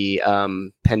to the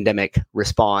pandemic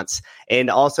response. And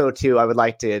also, too, I would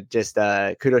like to just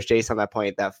kudos Jason on that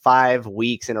point, that 5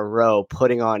 weeks in a row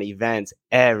putting on events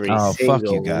every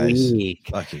single week.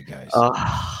 Fuck you guys.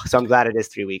 So I'm glad it is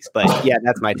 3 weeks. But yeah,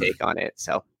 that's my take on it.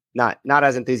 So not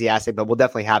as enthusiastic, but we'll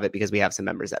definitely have it because we have some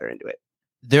members that are into it.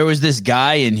 There was this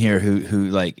guy in here who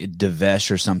like Devesh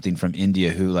or something from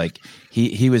India who like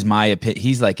he was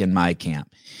he's like in my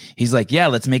camp. He's like, yeah,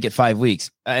 let's make it 5 weeks.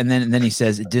 And then he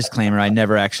says, disclaimer, I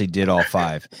never actually did all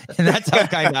 5. And that's how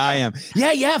kind of I am.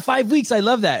 Yeah, 5 weeks. I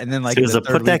love that. And then like Susan,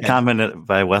 put that comment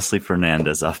by Wesley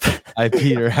Fernandez up. I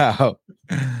peter out.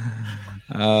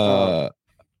 Yeah.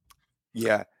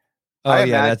 Oh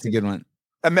yeah, that's a good one.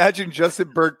 Imagine Justin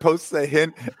Berg posts a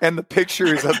hint and the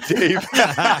pictures of Dave.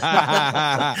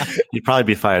 You'd probably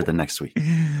be fired the next week.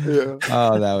 Yeah.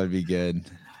 Oh, that would be good.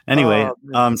 Anyway,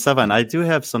 Sevan, I do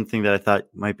have something that I thought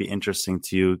might be interesting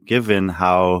to you, given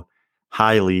how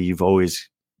highly you've always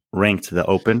ranked the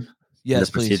Open. Yes,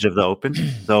 the prestige of the Open.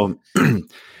 So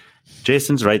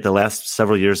Jason's right. The last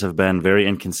several years have been very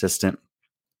inconsistent,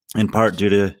 in part due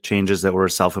to changes that were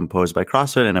self-imposed by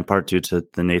CrossFit and in part due to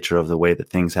the nature of the way that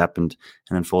things happened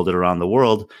and unfolded around the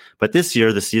world. But this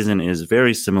year, the season is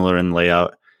very similar in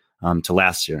layout to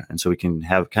last year. And so we can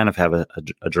have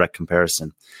a direct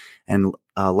comparison. And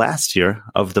last year,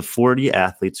 of the 40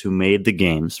 athletes who made the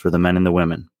games for the men and the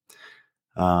women,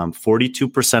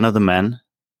 42% of the men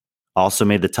also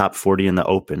made the top 40 in the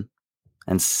Open,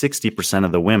 and 60%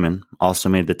 of the women also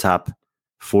made the top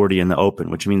 40 in the Open,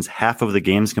 which means half of the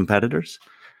games competitors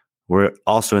were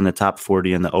also in the top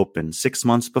 40 in the Open 6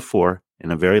 months before, in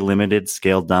a very limited,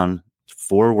 scaled down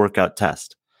 4 workout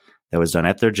test that was done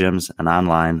at their gyms and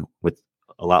online with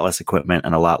a lot less equipment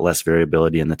and a lot less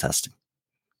variability in the testing.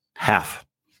 Half.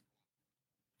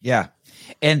 Yeah.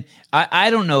 And I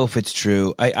don't know if it's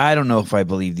true. I don't know if I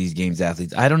believe these games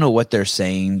athletes. I don't know what they're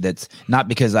saying. That's not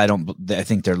because I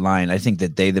think they're lying. I think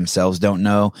that they themselves don't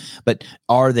know, but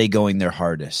are they going their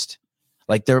hardest?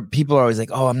 Like people are always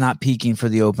like, oh, I'm not peaking for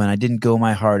the Open. I didn't go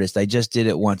my hardest. I just did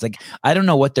it once. Like, I don't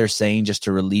know what they're saying just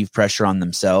to relieve pressure on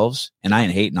themselves. And I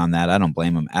ain't hating on that. I don't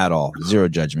blame them at all. Zero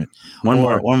judgment.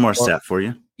 One more stat for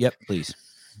you. Yep, please.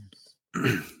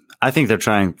 I think they're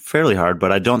trying fairly hard,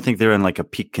 but I don't think they're in like a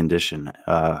peak condition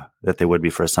that they would be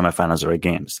for a semifinals or a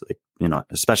games. Like,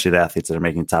 especially the athletes that are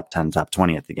making top 10, top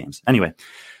 20 at the games. Anyway,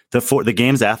 the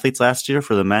games athletes last year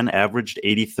for the men averaged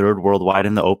 83rd worldwide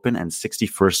in the Open and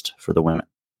 61st for the women.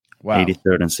 Wow,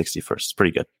 83rd and 61st. It's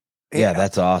pretty good. Yeah,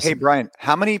 that's awesome. Hey, Brian,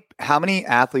 how many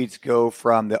athletes go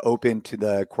from the Open to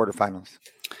the quarterfinals?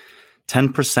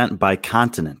 10% by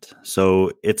continent.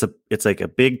 So it's like a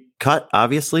big cut,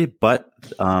 obviously, but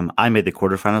I made the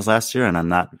quarterfinals last year and I'm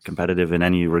not competitive in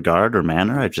any regard or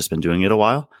manner. I've just been doing it a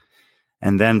while.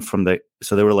 And then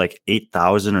so there were like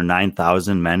 8,000 or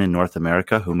 9,000 men in North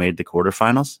America who made the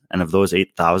quarterfinals. And of those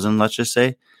 8,000, let's just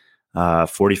say,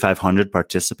 4,500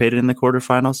 participated in the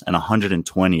quarterfinals and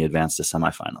 120 advanced to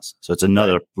semifinals. So it's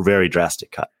another very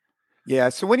drastic cut. Yeah.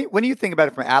 So when you think about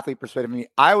it from an athlete perspective, I mean,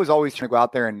 I was always trying to go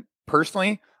out there and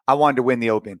personally, I wanted to win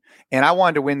the Open, and I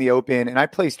wanted to win the Open, and I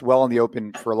placed well in the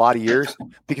Open for a lot of years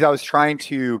because I was trying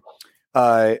to,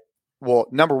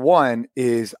 number one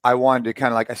is I wanted to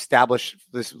kind of like establish,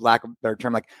 this lack of a better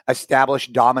term, like establish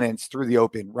dominance through the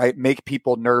Open, right? Make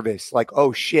people nervous. Like,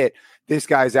 oh shit, this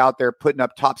guy's out there putting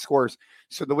up top scores.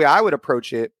 So the way I would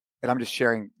approach it, and I'm just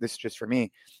sharing this just for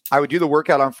me, I would do the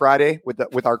workout on Friday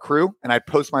with our crew, and I'd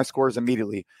post my scores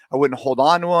immediately. I wouldn't hold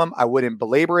on to them. I wouldn't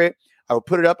belabor it. I would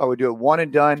put it up. I would do it one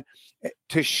and done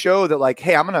to show that, like,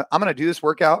 hey, I'm gonna do this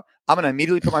workout. I'm gonna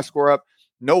immediately put my score up.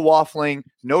 No waffling,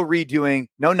 no redoing,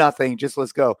 no nothing. Just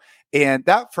let's go. And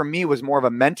that for me was more of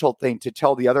a mental thing to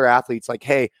tell the other athletes, like,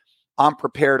 hey, I'm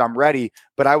prepared, I'm ready.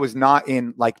 But I was not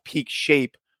in like peak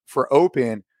shape for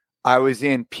Open. I was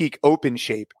in peak Open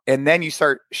shape. And then you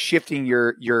start shifting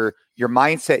your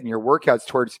mindset and your workouts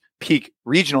towards peak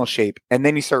regional shape. And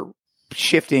then you start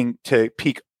shifting to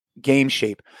peak game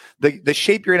shape. The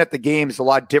shape you're in at the game is a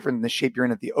lot different than the shape you're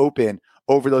in at the Open.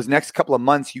 Over those next couple of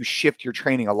months, you shift your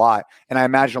training a lot. And I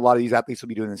imagine a lot of these athletes will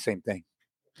be doing the same thing.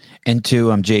 And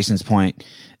to Jason's point,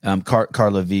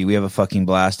 Carla V, we have a fucking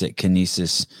blast at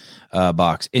Kinesis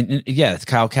box. And yeah, it's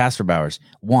Kyle Kasperbauer's.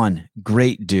 1,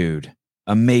 great dude.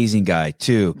 Amazing guy.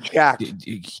 2,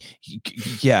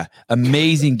 yeah,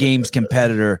 amazing games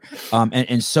competitor,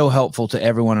 and so helpful to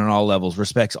everyone on all levels.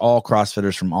 Respects all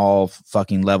CrossFitters from all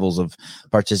fucking levels of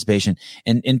participation.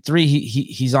 And 3,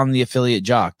 he's on the affiliate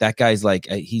jock. That guy's like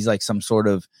he's like some sort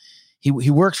of he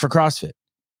works for CrossFit.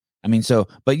 I mean, so,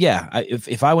 but yeah,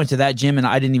 if I went to that gym and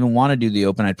I didn't even want to do the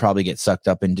Open, I'd probably get sucked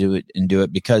up and do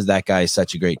it because that guy is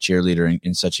such a great cheerleader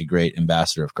and such a great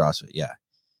ambassador of CrossFit. Yeah.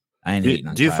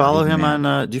 Do you follow him on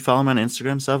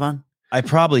Instagram, Sevan? I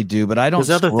probably do, but I don't.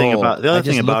 The other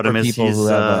thing about him is people he's who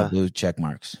have blue check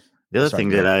marks. The other thing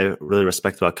that I really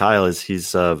respect about Kyle is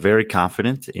he's very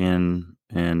confident in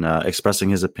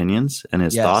expressing his opinions and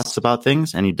his thoughts about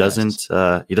things, and he doesn't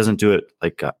do it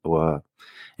like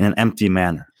in an empty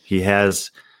manner. He has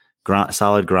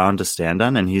solid ground to stand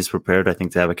on, and he's prepared, I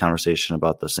think, to have a conversation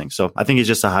about those things. So I think he's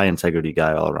just a high integrity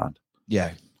guy all around.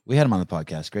 Yeah, we had him on the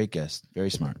podcast. Great guest,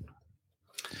 very smart.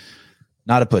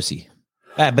 Not a pussy.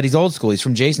 But he's old school. He's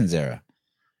from Jason's era.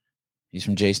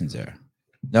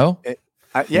 No?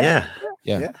 Yeah.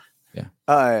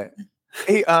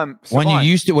 Hey, when you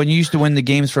used to win the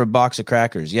games for a box of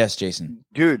crackers. Yes, Jason.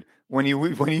 Dude, when you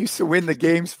used to win the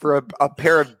games for a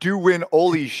pair of Do-Win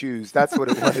Oli shoes, that's what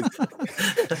it was.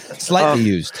 Slightly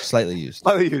used.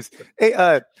 Hey,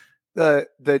 the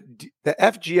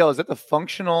FGL, is that the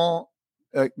functional?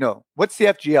 No, what's the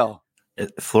FGL?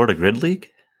 Florida Grid League.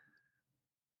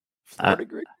 Florida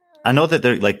Grid. I know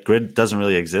that like grid doesn't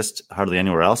really exist hardly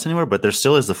anywhere else anymore, but there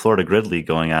still is the Florida Grid League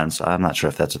going on. So I'm not sure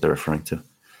if that's what they're referring to.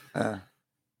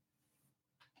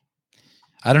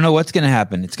 I don't know what's going to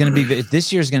happen. It's going to be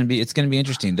this year's going to be. It's going to be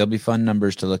interesting. There'll be fun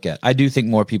numbers to look at. I do think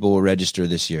more people will register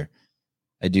this year.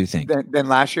 I do think than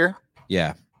last year.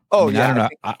 Yeah. Oh, I mean, yeah.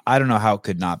 I don't know how it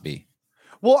could not be.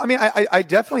 Well, I mean, I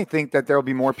definitely think that there will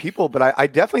be more people, but I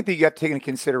definitely think you have to take into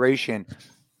consideration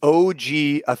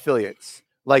OG affiliates.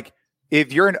 Like,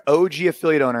 if you're an OG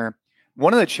affiliate owner,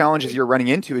 one of the challenges you're running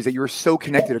into is that you're so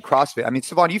connected to CrossFit. I mean,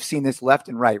 Sevan, you've seen this left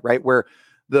and right, where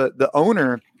the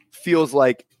owner feels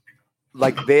like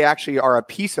they actually are a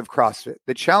piece of CrossFit.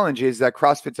 The challenge is that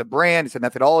CrossFit's a brand, it's a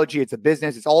methodology, it's a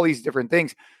business, it's all these different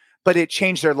things, but it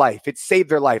changed their life. It saved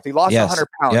their life. They lost 100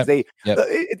 pounds.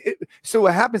 So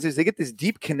what happens is they get this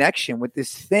deep connection with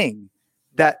this thing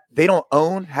that they don't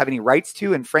own, have any rights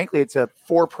to, and frankly, it's a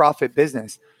for-profit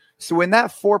business. So when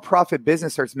that for-profit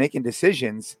business starts making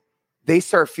decisions, they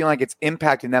start feeling like it's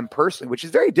impacting them personally, which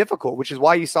is very difficult, which is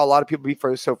why you saw a lot of people be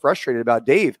so frustrated about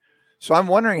Dave. So I'm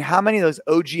wondering how many of those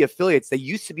OG affiliates that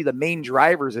used to be the main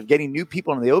drivers of getting new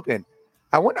people into the Open,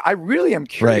 I really am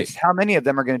curious how many of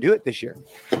them are going to do it this year.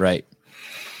 Right.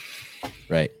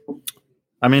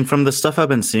 I mean, from the stuff I've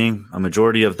been seeing, a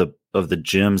majority of the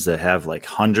gyms that have like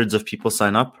hundreds of people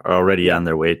sign up are already on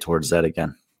their way towards that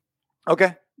again.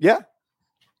 Okay. Yeah.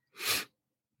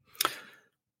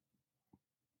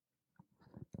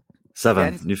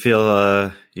 Seven, you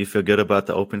feel good about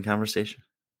the Open conversation?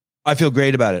 I feel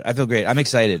great about it. I'm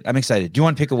excited. Do you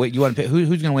want to pick who's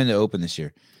going to win the Open this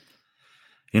year?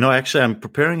 Actually, I'm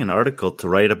preparing an article to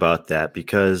write about that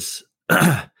because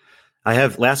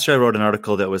last year I wrote an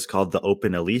article that was called The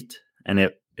Open Elite, and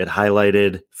it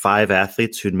highlighted 5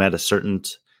 athletes who'd met a certain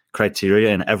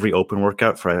criteria in every Open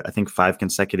workout for, I think, 5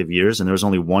 consecutive years. And there was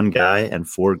only 1 guy and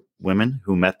 4 women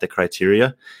who met the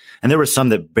criteria. And there were some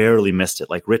that barely missed it.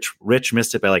 Like Rich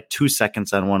missed it by like 2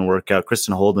 seconds on one workout.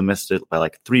 Kristen Holden missed it by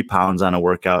like 3 pounds on a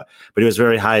workout. But it was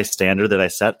very high standard that I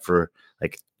set for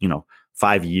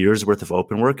 5 years worth of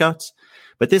Open workouts.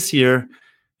 But this year,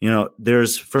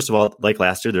 there's, first of all, like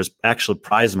last year, there's actual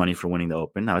prize money for winning the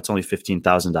Open. Now it's only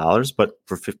 $15,000, but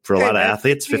for a lot of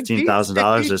athletes,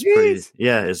 $15,000 is pretty,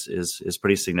 is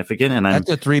pretty significant. And that's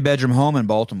a 3-bedroom home in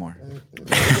Baltimore.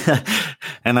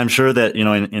 And I'm sure that,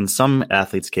 in some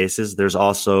athletes' cases, there's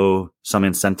also some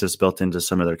incentives built into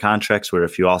some of their contracts where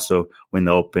if you also win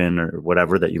the Open or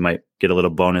whatever, that you might get a little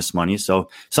bonus money. So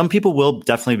some people will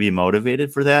definitely be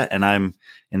motivated for that. And I'm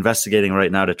investigating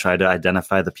right now to try to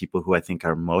identify the people who I think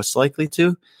are most likely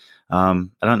to. I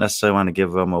don't necessarily want to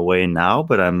give them away now,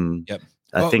 but I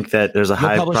think that there's a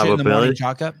high probability.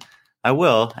 I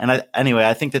will. And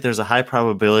I think that there's a high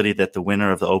probability that the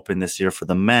winner of the Open this year for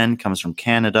the men comes from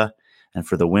Canada and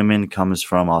for the women comes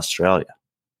from Australia.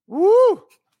 Woo!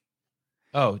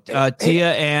 Oh,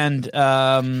 Tia and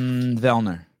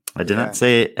Vellner. I did not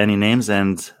say any names,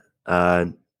 and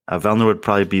Vellner would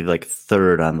probably be like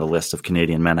third on the list of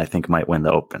Canadian men I think might win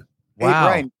the Open. Hey,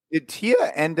 Brian, did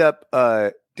Tia end up?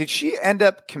 Did she end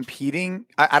up competing?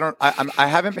 I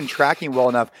haven't been tracking well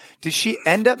enough. Did she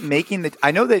end up making the?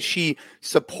 I know that she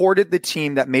supported the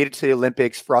team that made it to the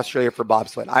Olympics for Australia for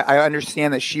bobsled. I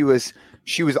understand that she was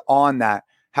on that.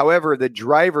 However, the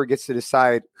driver gets to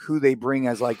decide who they bring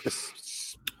as like the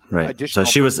right. So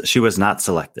she was not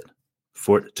selected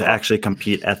to actually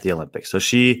compete at the Olympics. So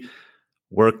she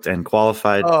worked and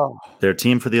qualified their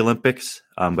team for the Olympics,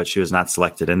 but she was not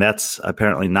selected. And that's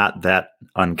apparently not that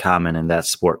uncommon in that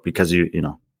sport because you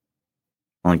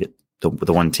only get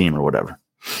the one team or whatever.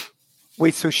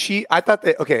 Wait, so I thought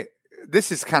that, okay,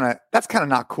 that's kind of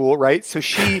not cool, right? So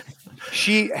she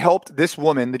helped this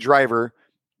woman, the driver,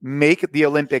 make the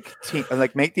Olympic team,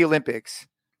 make the Olympics.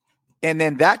 And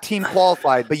then that team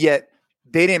qualified, but yet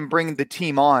they didn't bring the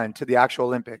team on to the actual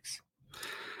Olympics.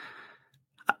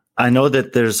 I know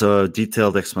that there's a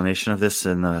detailed explanation of this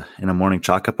in a Morning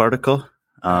Chalk Up article,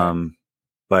 but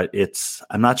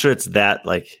I'm not sure it's that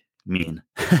mean.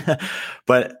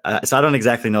 But so I don't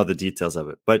exactly know the details of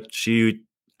it. But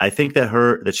I think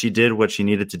that she did what she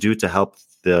needed to do to help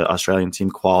the Australian team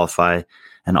qualify,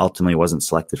 and ultimately wasn't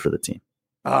selected for the team.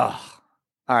 Oh,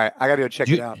 all right, I got to go check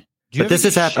it out. But this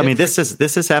has happened. I mean, this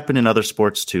has happened in other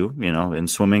sports too. In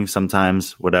swimming,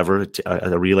 sometimes whatever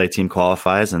a relay team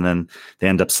qualifies, and then they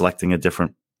end up selecting a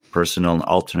different person, an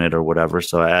alternate or whatever.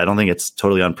 So I don't think it's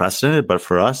totally unprecedented. But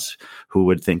for us, who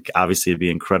would think obviously it'd be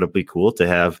incredibly cool to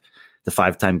have the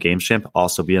 5-time games champ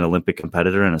also be an Olympic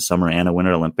competitor in a summer and a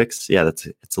winter Olympics. Yeah,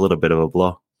 it's a little bit of a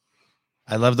blow.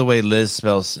 I love the way Liz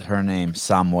spells her name,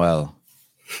 Samuel.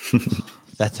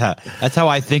 That's how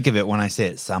I think of it when I say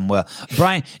it, Samuel.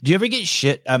 Brian, do you ever get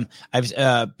shit?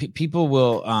 People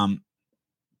will.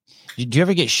 Do you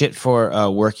ever get shit for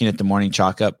working at the Morning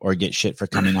Chalk Up, or get shit for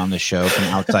coming on the show from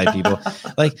outside people?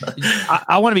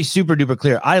 I want to be super duper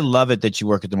clear. I love it that you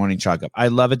work at the Morning Chalk Up. I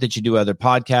love it that you do other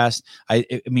podcasts.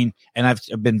 I mean, and I've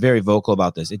been very vocal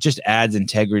about this. It just adds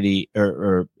integrity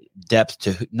or depth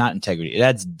to, not integrity. It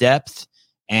adds depth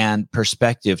and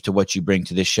perspective to what you bring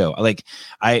to this show.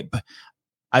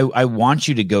 I want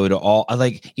you to go to all,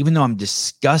 even though I'm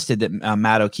disgusted that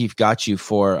Matt O'Keefe got you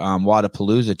for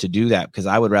Wadapalooza to do that, because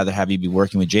I would rather have you be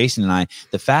working with Jason and I.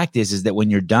 The fact is that when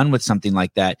you're done with something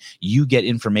like that, you get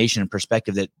information and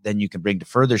perspective that then you can bring to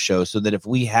further shows, so that if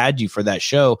we had you for that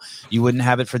show, you wouldn't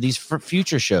have it for these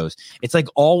future shows. It's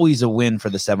always a win for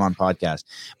the Sevon podcast.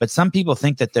 But some people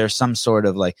think that there's some sort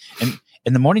of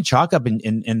and the Morning Chalk Up in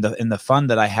the fun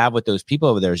that I have with those people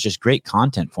over there is just great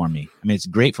content for me. I mean, it's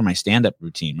great for my stand-up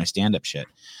routine, my stand-up shit.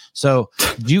 So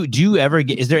do you ever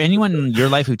is there anyone in your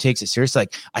life who takes it seriously?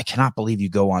 I cannot believe you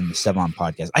go on the Sevon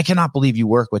podcast. I cannot believe you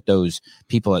work with those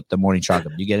people at the Morning Chalk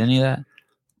Up. Do you get any of that?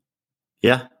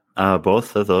 Yeah,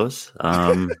 both of those.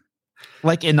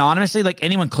 Anonymously,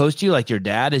 anyone close to you, your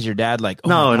dad? Is your dad no,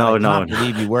 I cannot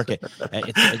believe you work at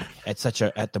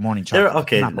the Morning Chalk Up?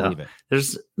 Okay, I cannot believe it.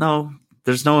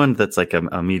 There's no one that's a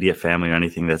immediate family or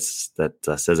anything that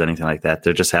says anything like that.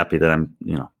 They're just happy that I'm,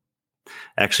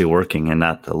 actually working and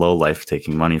not the low life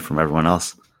taking money from everyone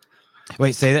else.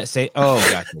 Wait, say that.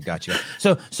 Oh, gotcha.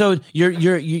 So your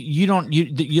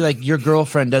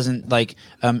girlfriend doesn't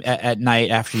at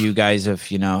night after you guys have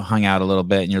hung out a little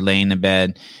bit and you're laying in bed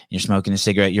and you're smoking a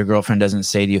cigarette. Your girlfriend doesn't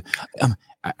say to you,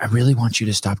 I really want you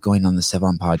to stop going on the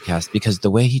Sevon podcast, because the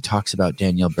way he talks about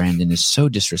Danielle Brandon is so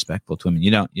disrespectful to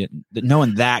women. No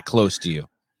one that close to you.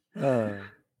 No.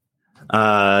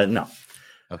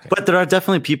 Okay. But there are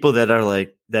definitely people that are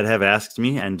that have asked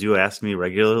me and do ask me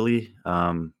regularly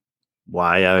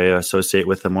why I associate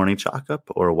with the Morning Chalk Up,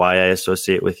 or why I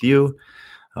associate with you,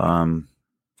 and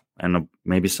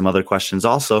maybe some other questions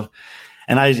also.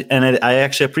 And I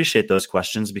actually appreciate those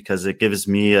questions, because it gives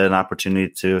me an opportunity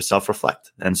to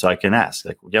self-reflect. And so I can ask,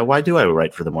 why do I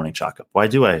write for the Morning Chalk Up? Why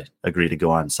do I agree to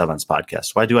go on Sevon's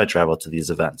podcast? Why do I travel to these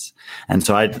events? And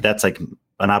so that's an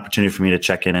opportunity for me to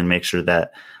check in and make sure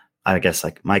that I guess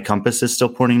my compass is still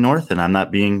pointing north, and I'm not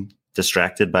being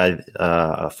distracted by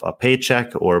a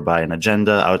paycheck or by an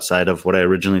agenda outside of what I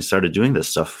originally started doing this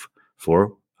stuff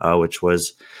for, which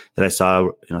was that I saw,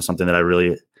 something that I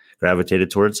really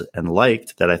gravitated towards and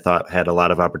liked, that I thought had a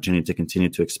lot of opportunity to continue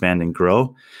to expand and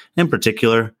grow. In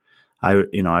particular,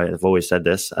 I've always said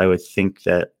this, I would think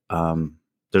that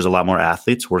there's a lot more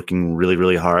athletes working really,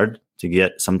 really hard to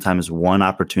get sometimes one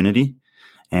opportunity.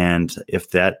 And if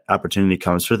that opportunity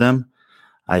comes for them,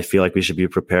 I feel like we should be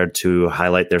prepared to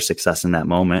highlight their success in that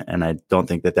moment. And I don't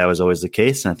think that was always the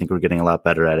case. And I think we're getting a lot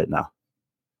better at it now.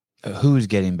 Who's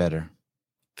getting better?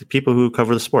 The people who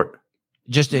cover the sport.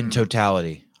 Just in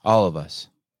totality. All of us.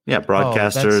 Yeah,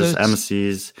 broadcasters, so-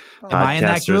 MCs, Am I in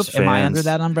that group? podcasters, Am I under fans.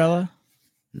 that umbrella?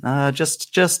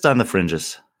 Just on the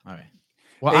fringes. All right.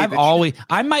 Well, Hey,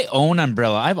 I'm my own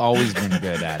umbrella. I've always been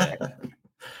good at it.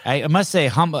 I must say,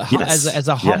 Yes. as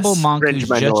a humble Yes. monk Fringe who's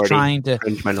just minority. trying to,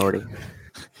 Fringe minority.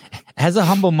 as a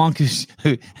humble monk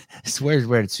who swears,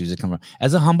 where did Susan come from?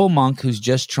 As a humble monk who's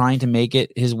just trying to make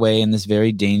it his way in this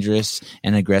very dangerous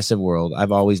and aggressive world,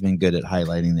 I've always been good at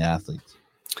highlighting the athletes.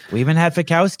 We even had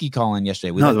Fikowski call in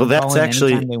yesterday. We let them that's call in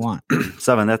actually anytime they want.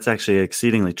 Seven. That's actually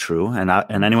exceedingly true, and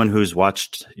anyone who's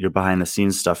watched your behind the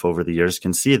scenes stuff over the years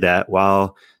can see that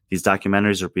while these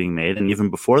documentaries are being made, and even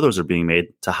before those are being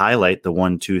made, to highlight the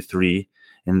 1, 2, 3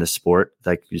 in the sport,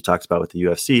 like you talked about with the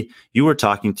UFC, you were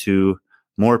talking to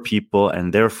more people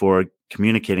and therefore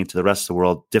communicating to the rest of the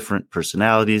world different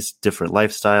personalities, different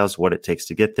lifestyles, what it takes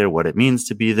to get there, what it means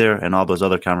to be there, and all those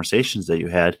other conversations that you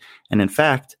had. And in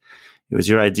fact, it was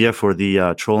your idea for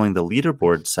the Trolling the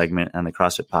Leaderboard segment on the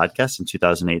CrossFit podcast in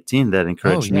 2018 that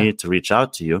encouraged me to reach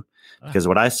out to you, because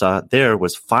what I saw there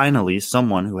was finally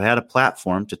someone who had a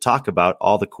platform to talk about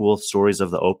all the cool stories of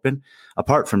the Open,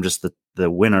 apart from just the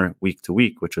winner week to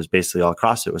week, which was basically all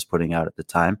CrossFit was putting out at the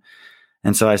time.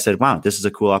 And so I said, wow, this is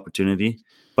a cool opportunity.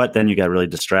 But then you got really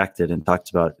distracted and talked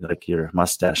about like your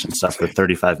mustache and stuff for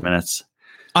 35 minutes.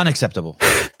 Unacceptable.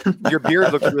 Your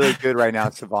beard looks really good right now,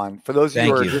 Savon. For those of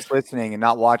you who are just listening and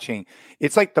not watching,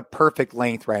 it's like the perfect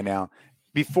length right now.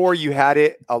 Before you had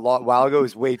it a while ago, it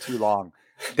was way too long.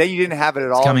 Then you didn't have it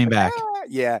at all. Coming back.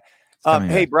 Yeah.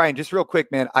 Hey, Brian, just real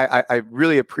quick, man. I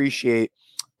really appreciate,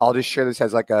 I'll just share this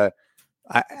as like an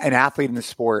athlete in the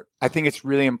sport. I think it's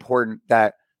really important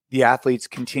that the athletes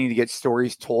continue to get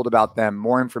stories told about them,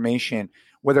 more information,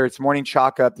 whether it's Morning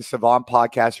Chalk Up, the Savon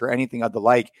podcast, or anything of the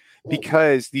like,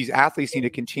 because these athletes need to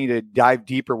continue to dive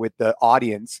deeper with the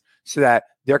audience so that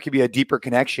there can be a deeper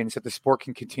connection so that the sport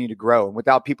can continue to grow. And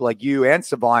without people like you and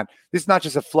Savon, this is not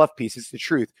just a fluff piece, it's the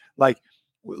truth. Like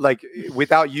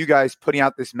without you guys putting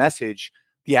out this message,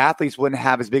 the athletes wouldn't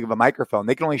have as big of a microphone.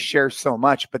 They can only share so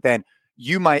much, but then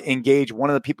you might engage one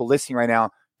of the people listening right now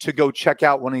to go check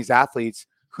out one of these athletes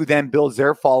who then builds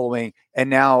their following. And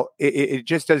now it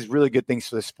just does really good things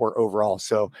for the sport overall.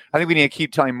 So I think we need to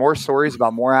keep telling more stories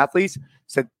about more athletes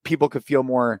so that people could feel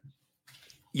more,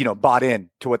 bought in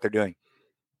to what they're doing.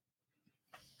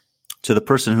 To the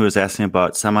person who is asking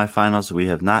about semifinals, we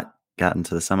have not gotten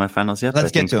to the semifinals yet.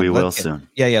 Let's get to them. We will soon.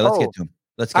 Yeah. Let's get to them.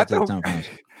 Let's get to the semifinals.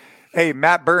 Hey,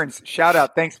 Matt Burns, shout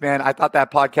out. Thanks, man. I thought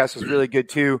that podcast was really good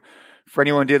too. For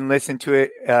anyone who didn't listen to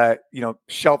it,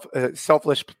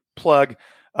 selfless plug.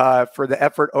 For the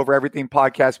Effort Over Everything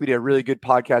podcast, we did a really good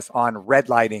podcast on red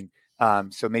lighting.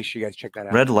 So make sure you guys check that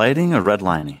out. Red lighting or red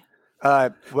lining?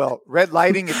 Red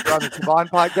lighting if you're on the Savon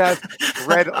podcast.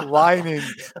 Red lining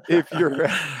if you're.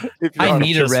 I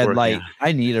need a red light.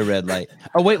 I need a red light.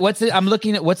 Oh wait, what's the name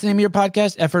of your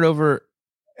podcast? Effort Over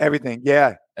Everything.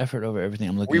 Yeah. Effort Over Everything.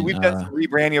 I'm looking. We've done some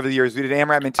rebranding over the years. We did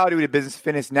AMRAP Mentality, we did Business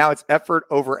Fitness. Now it's Effort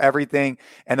Over Everything,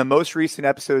 and the most recent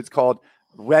episode is called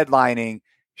Redlining.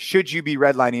 Should you be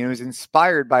redlining? It was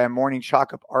inspired by a Morning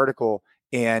Chalk Up article,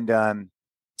 and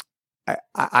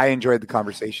I enjoyed the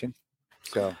conversation.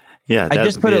 So yeah, I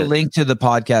just put a link to the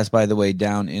podcast, by the way,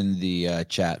 down in the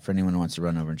chat for anyone who wants to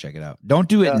run over and check it out. Don't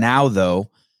do it now, though.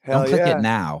 Don't click it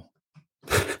now.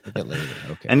 Click it later.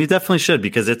 Okay. And you definitely should,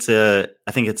 because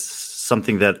I think it's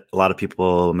something that a lot of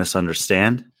people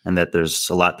misunderstand, and that there's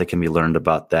a lot that can be learned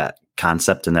about that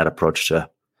concept and that approach to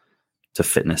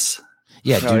fitness.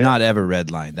 Yeah, do not ever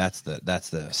redline. That's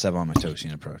the Savon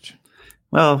Matosian approach.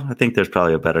 Well, I think there's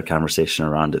probably a better conversation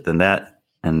around it than that,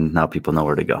 and now people know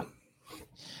where to go.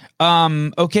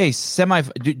 Okay, so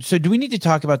do we need to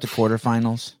talk about the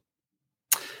quarterfinals?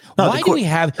 No, why do we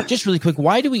have, just really quick,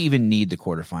 why do we even need the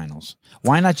quarterfinals?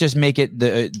 Why not just make it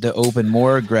the Open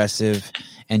more aggressive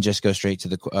and just go straight to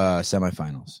the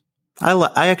semifinals?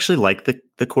 I actually like the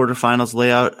quarterfinals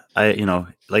layout.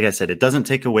 Like I said, it doesn't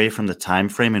take away from the time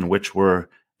frame in which we're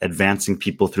advancing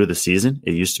people through the season.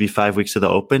 It used to be 5 weeks of the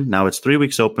Open. Now it's 3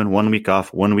 weeks Open, 1 week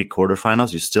off, 1 week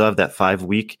quarterfinals. You still have that 5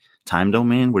 week time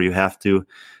domain where you have to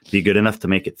be good enough to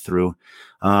make it through.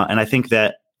 And I think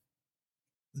that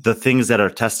the things that are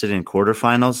tested in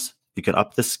quarterfinals, you can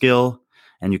up the skill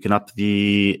and you can up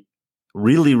the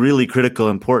really, really critical,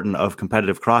 important of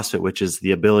competitive CrossFit, which is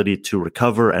the ability to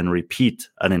recover and repeat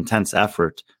an intense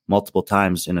effort multiple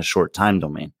times in a short time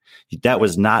domain. That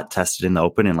was not tested in the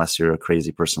Open unless you're a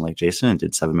crazy person like Jason and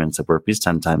did 7 minutes of burpees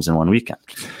 10 times in one weekend.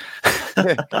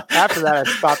 After that, I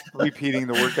stopped repeating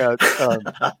the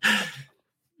workouts.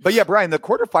 But yeah, Brian, the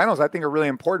quarterfinals I think are really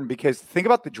important because think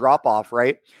about the drop off,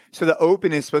 right? So the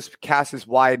Open is supposed to cast this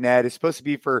wide net. It's supposed to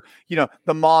be for,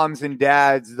 the moms and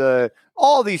dads,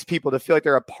 all these people to feel like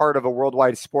they're a part of a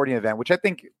worldwide sporting event, which I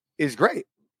think is great.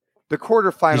 The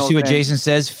quarterfinals. You see what Jason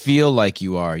says? Feel like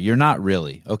you are. You're not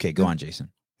really. Okay, go on,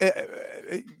 Jason.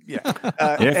 If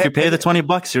you pay the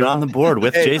 $20, you're on the board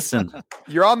with Jason.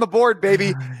 You're on the board,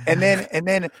 baby. And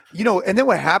then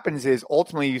what happens is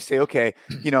ultimately you say, okay,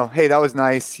 hey, that was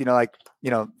nice.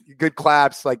 Good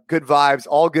claps, like good vibes,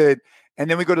 all good. And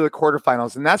then we go to the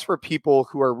quarterfinals, and that's where people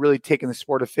who are really taking the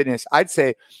sport of fitness, I'd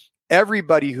say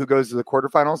everybody who goes to the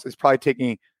quarterfinals is probably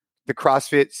taking the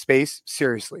CrossFit space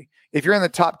seriously. If you're in the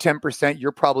top 10%,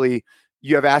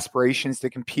 you have aspirations to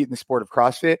compete in the sport of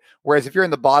CrossFit. Whereas if you're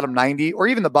in the bottom 90 or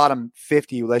even the bottom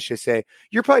 50, let's just say,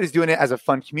 you're probably just doing it as a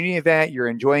fun community event. You're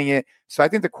enjoying it. So I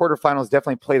think the quarterfinals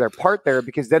definitely play their part there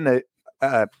because then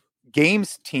the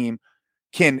games team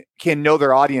can know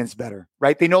their audience better,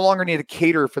 right? They no longer need to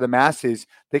cater for the masses.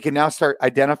 They can now start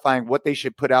identifying what they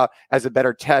should put out as a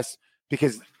better test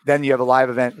because then you have a live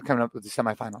event coming up with the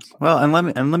semifinals. Well, and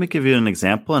let me give you an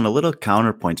example and a little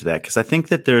counterpoint to that because I think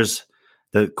that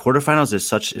the quarterfinals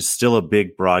is still a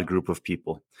big, broad group of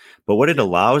people. But what it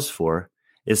allows for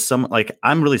is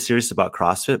I'm really serious about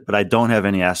CrossFit, but I don't have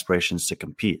any aspirations to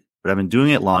compete. But I've been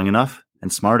doing it long enough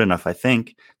and smart enough, I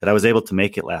think, that I was able to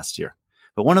make it last year.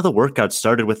 But one of the workouts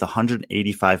started with a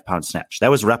 185-pound snatch. That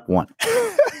was rep 1.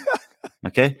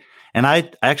 Okay? And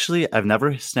I've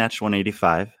never snatched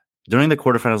 185. During the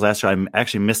quarterfinals last year, I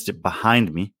actually missed it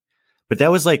behind me. But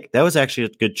that was actually a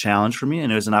good challenge for me.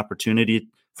 And it was an opportunity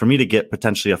for me to get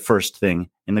potentially a first thing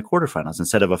in the quarterfinals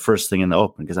instead of a first thing in the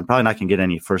Open, because I'm probably not going to get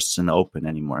any firsts in the Open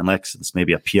anymore, unless it's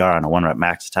maybe a PR on a 1-rep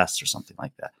max test or something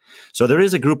like that. So there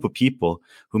is a group of people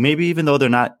who maybe even though they're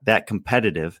not that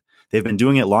competitive, they've been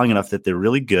doing it long enough that they're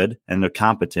really good and they're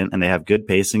competent and they have good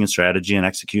pacing and strategy and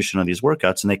execution of these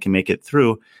workouts, and they can make it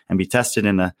through and be tested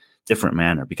in a different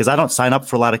manner. Because I don't sign up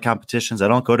for a lot of competitions. I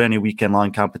don't go to any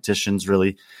weekend-long competitions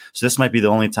really. So this might be the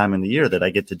only time in the year that I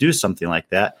get to do something like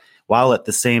that, while at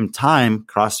the same time,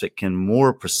 CrossFit can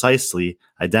more precisely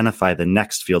identify the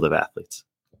next field of athletes.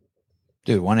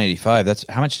 Dude, 185. That's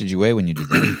how much did you weigh when you did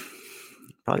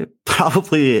that?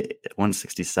 Probably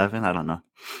 167. I don't know.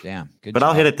 Damn. Good but job.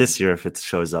 I'll hit it this year if it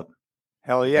shows up.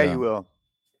 Hell yeah, you will.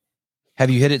 Have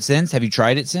you hit it since? Have you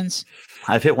tried it since?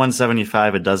 I've hit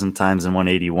 175 a dozen times and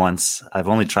 180 once. I've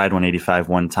only tried 185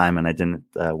 one time, and I didn't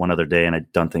one other day, and I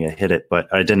don't think I hit it,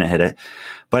 but I didn't hit it.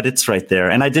 But it's right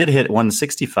there. And I did hit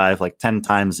 165 like 10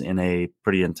 times in a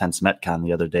pretty intense Metcon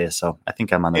the other day. So I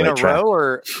think I'm on the right track. In a row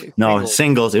or no,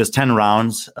 singles. It was 10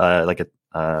 rounds, like an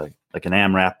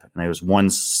AMRAP, and it was one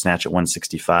snatch at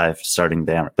 165 starting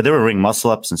the AMRAP. But there were ring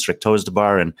muscle ups and strict toes to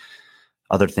bar and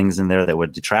other things in there that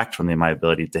would detract from my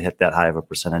ability to hit that high of a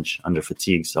percentage under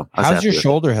fatigue. So how's your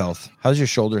shoulder health? How's your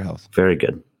shoulder health? Very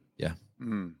good. Yeah.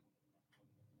 Mm.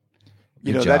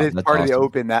 That is That's part awesome. of the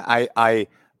Open that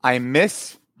I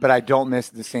miss, but I don't miss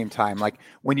at the same time. Like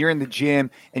when you're in the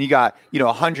gym and you got,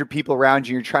 100 people around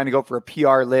you, you're trying to go for a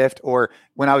PR lift, or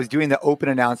when I was doing the Open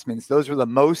announcements, those were the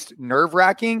most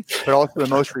nerve-wracking, but also the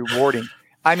most rewarding.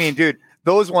 I mean, dude,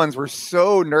 those ones were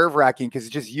so nerve-wracking because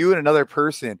it's just you and another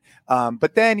person.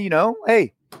 But then,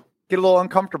 hey, get a little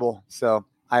uncomfortable. So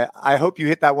I hope you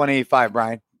hit that 185,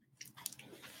 Brian.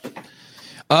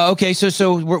 Okay,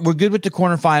 so we're good with the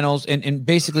quarterfinals, and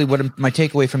basically what my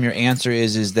takeaway from your answer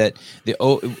is that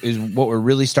what we're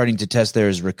really starting to test there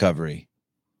is recovery.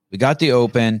 We got the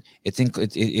Open.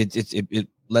 It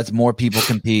lets more people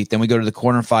compete. Then we go to the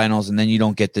quarterfinals, and then you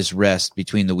don't get this rest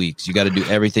between the weeks. You got to do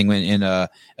everything in a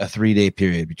 3-day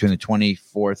period between the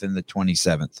 24th and the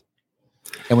 27th.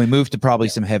 And we move to probably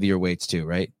some heavier weights too,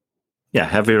 right? Yeah,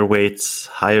 heavier weights,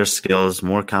 higher skills,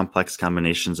 more complex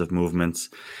combinations of movements.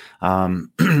 And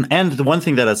the one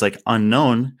thing that is like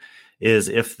unknown is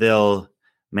if they'll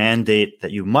mandate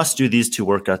that you must do these 2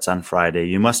 workouts on Friday,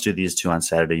 you must do these 2 on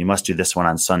Saturday, you must do this one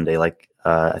on Sunday. Like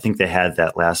I think they had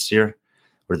that last year.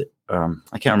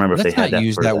 I can't remember if they had that. Let's not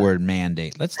use that word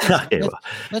mandate. Let's why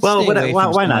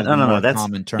not? No. That's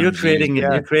you're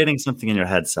creating something in your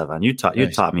head, Sevan. You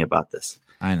taught me about this.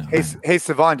 I know. Hey,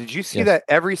 Sevan, did you see that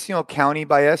every single county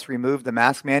by us removed the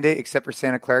mask mandate except for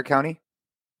Santa Clara County?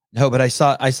 No, but I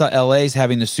saw LA's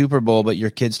having the Super Bowl, but your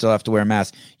kids still have to wear a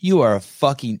mask. You are a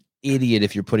fucking idiot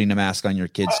if you're putting a mask on your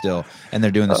kids still, and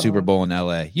they're doing the Super Bowl in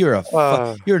LA. You're a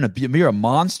monster. You're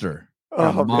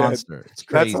a monster. Man. It's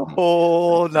crazy. That's a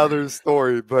whole nother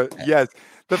story. But yes,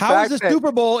 how is the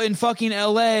Super Bowl in fucking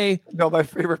LA? No, my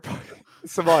favorite part.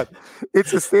 Savan,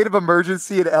 it's a state of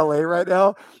emergency in LA right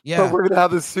now. Yeah, but we're gonna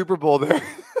have the Super Bowl there.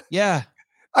 Yeah.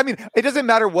 I mean, it doesn't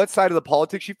matter what side of the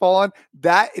politics you fall on.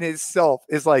 That in itself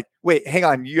is like, wait, hang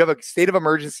on. You have a state of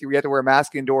emergency where you have to wear a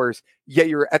mask indoors, yet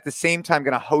you're at the same time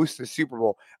going to host the Super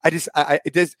Bowl. I just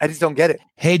don't get it.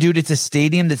 Hey, dude, it's a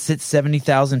stadium that sits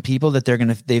 70,000 people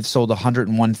that they've sold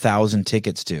 101,000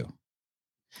 tickets to.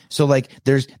 So like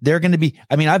they're going to be,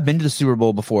 I mean, I've been to the Super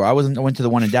Bowl before. I went to the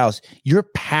one in Dallas. You're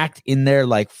packed in there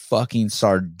like fucking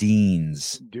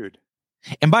sardines, dude.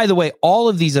 And by the way, all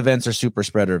of these events are super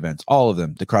spreader events. All of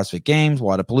them. The CrossFit Games,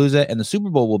 Wadapalooza, and the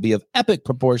Super Bowl will be of epic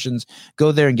proportions.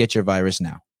 Go there and get your virus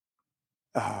now.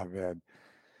 Oh, man.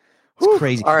 It's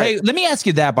crazy. All right. Hey, let me ask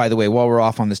you that, by the way, while we're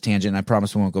off on this tangent. I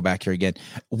promise we won't go back here again.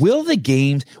 Will the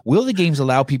games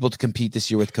allow people to compete this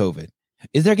year with COVID?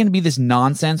 Is there going to be this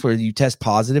nonsense where you test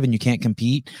positive and you can't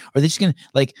compete? Or are they just going to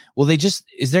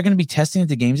is there going to be testing at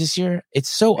the games this year? It's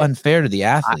so unfair to the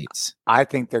athletes. I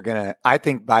think I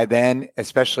think by then,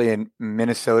 especially in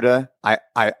Minnesota, I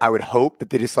would hope that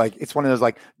they just like, it's one of those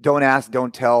like, don't ask,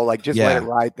 don't tell, like just let it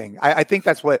ride thing. I think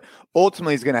that's what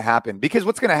ultimately is going to happen, because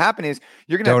what's going to happen is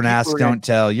you're going to don't ask, don't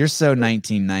tell. You're so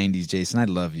 1990s, Jason. I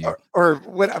love you. Or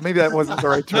what? Maybe that wasn't the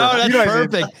right term. No, that's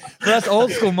perfect. For us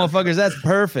old school motherfuckers, that's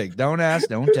perfect. Don't ask,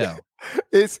 don't tell.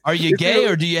 Are you gay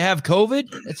or do you have COVID?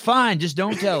 It's fine. Just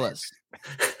don't tell us.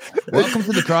 Welcome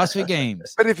to the CrossFit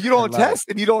Games. But if you don't test,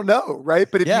 then you don't know, right?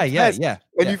 But if you test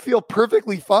and you feel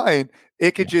perfectly fine,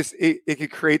 it could just it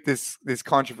could create this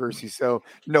controversy. So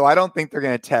no, I don't think they're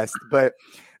going to test. But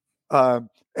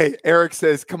hey, Eric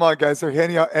says, "Come on, guys, they're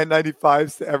handing out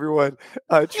N95s to everyone."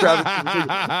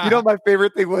 Travis, you know, my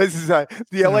favorite thing was the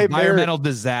LA environmental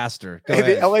disaster.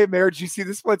 The LA mayor. Did you see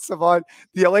this one, Savon?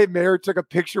 The LA mayor took a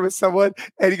picture with someone,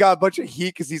 and he got a bunch of heat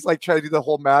because he's like trying to do the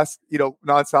whole mask,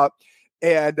 nonstop.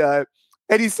 And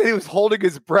he said he was holding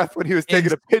his breath when he was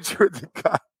taking a picture with the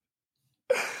guy.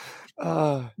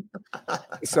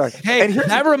 Sorry. Hey,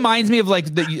 that reminds me of like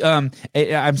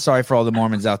I'm sorry for all the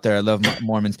Mormons out there. I love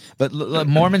Mormons, but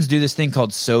Mormons do this thing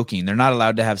called soaking. They're not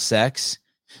allowed to have sex,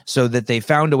 so that they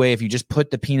found a way. If you just put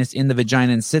the penis in the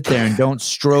vagina and sit there and don't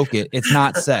stroke it, it's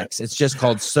not sex. It's just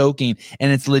called soaking,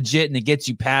 and it's legit, and it gets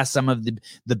you past some of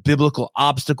the biblical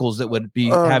obstacles that would be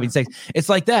having sex. It's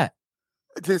like that.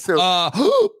 Okay,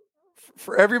 so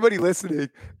for everybody listening,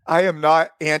 I am not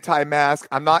anti-mask.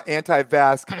 I'm not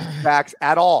anti-vax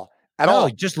at all.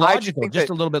 Just logical, just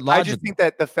a little bit logical. I just think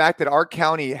that the fact that our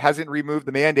county hasn't removed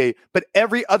the mandate, but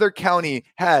every other county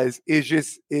has,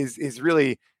 is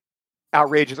really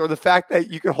outrageous. Or the fact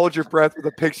that you can hold your breath with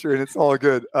a picture and it's all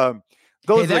good.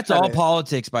 That's all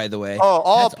politics, by the way.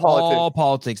 All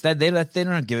politics. That they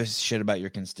don't give a shit about your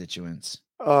constituents.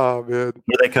 Oh man,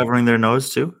 are they covering their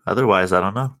nose too? Otherwise, I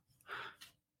don't know.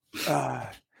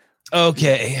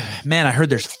 Okay, man, I heard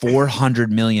there's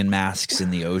 400 million masks in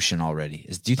the ocean already.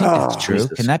 Do you think that's true?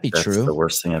 Jesus, can that be that's true? The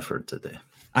worst thing I've heard today.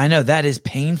 I know, that is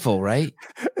painful, right?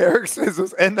 Eric says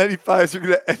those N95s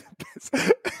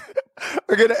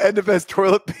are going to end up as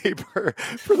toilet paper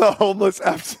for the homeless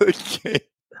after the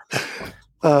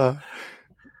game.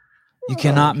 You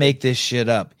cannot make this shit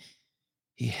up.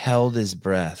 He held his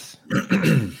breath.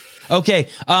 Okay.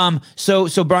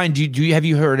 So Brian, have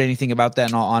you heard anything about that?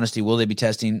 In all honesty, will they be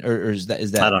testing, or is that?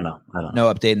 I don't know.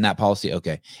 No update in that policy.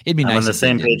 Okay, it'd be nice. I'm on the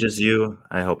same page as you.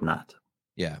 I hope not.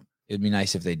 Yeah, it'd be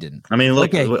nice if they didn't. I mean,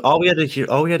 look, all we had to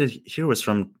hear was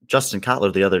from Justin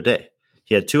Kotler the other day.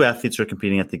 He had two athletes who were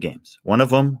competing at the games. One of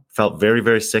them felt very,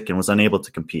 very sick and was unable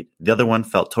to compete. The other one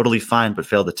felt totally fine but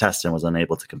failed the test and was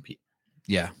unable to compete.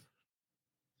 Yeah,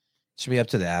 should be up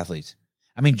to the athletes.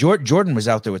 I mean, Jordan was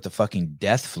out there with the fucking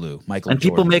death flu. Michael, and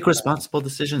people Jordan. make responsible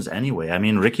decisions anyway. I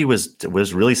mean, Ricky was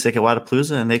really sick at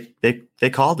Wadapalooza, and they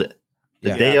called it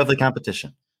the day of the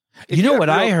competition. You know what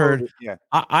I heard?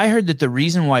 I heard that the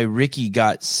reason why Ricky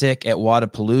got sick at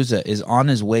Wadapalooza is on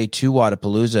his way to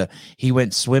Wadapalooza, he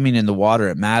went swimming in the water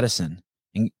at Madison,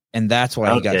 and that's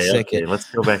why he got sick. Okay,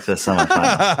 let's go back to the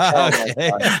summertime.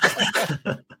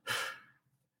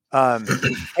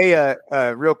 Hey,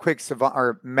 real quick, Savant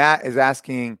or Matt is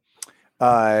asking,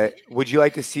 would you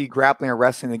like to see grappling or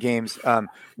wrestling in the games?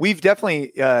 We've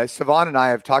definitely, Savant and I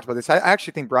have talked about this. I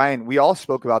actually think, Brian, we all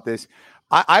spoke about this.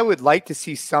 I would like to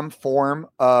see some form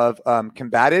of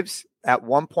combatives at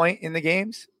one point in the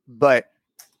games, but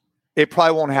it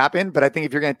probably won't happen. But I think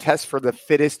if you're going to test for the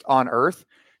fittest on earth,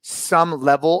 some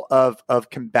level of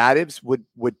combatives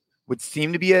would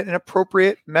seem to be an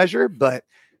appropriate measure, but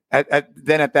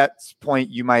at that point,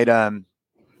 you might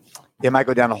it might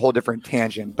go down a whole different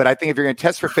tangent. But I think if you're going to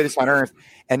test for fittest on earth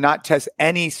and not test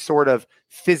any sort of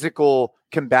physical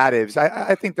combatives,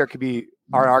 I think there could be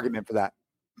an argument for that.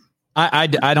 I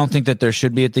don't think that there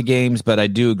should be at the games, but I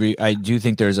do agree. I do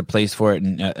think there's a place for it,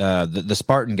 and the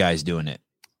Spartan guys doing it.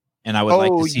 And I would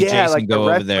like to see Jason like go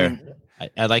the over there. wrestling.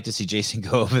 I'd like to see Jason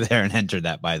go over there and enter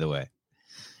that, by the way.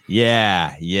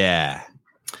 Yeah.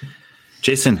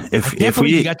 Jason, if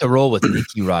you got to roll with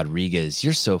Nicky Rodriguez,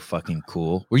 you're so fucking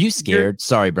cool. Were you scared?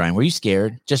 Sorry, Brian. Were you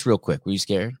scared? Just real quick. Were you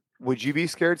scared? Would you be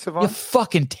scared, Savon? You're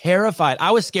fucking terrified. I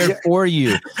was scared for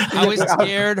you. I was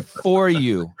scared for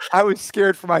you. I was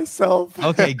scared for myself.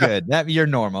 Okay, good. You're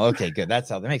normal. Okay, good. That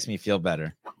makes me feel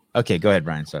better. Okay, go ahead,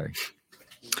 Brian. Sorry.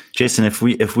 Jason, if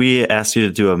we asked you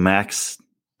to do a max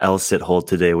L-sit hold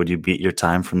today, would you beat your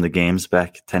time from the games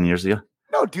back 10 years ago?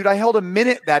 No, dude, I held a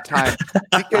minute that time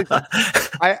because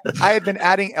I had been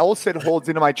adding L-sit holds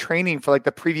into my training for like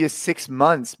the previous 6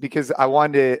 months because I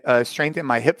wanted to strengthen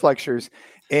my hip flexors.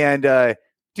 And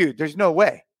dude, there's no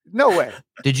way.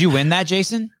 Did you win that,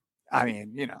 Jason? I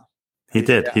mean, He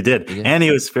did. And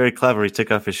he was very clever. He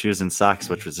took off his shoes and socks,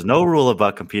 which was no rule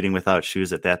about competing without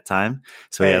shoes at that time.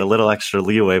 So he had a little extra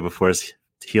leeway before his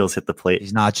heels hit the plate.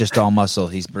 He's not just all muscle;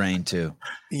 he's brain too.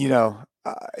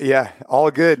 Yeah,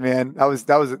 all good, man.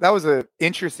 That was an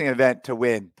interesting event to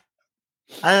win.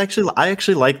 I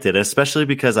actually liked it, especially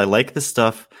because I like the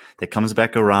stuff that comes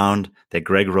back around that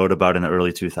Greg wrote about in the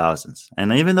early 2000s.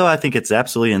 And even though I think it's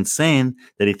absolutely insane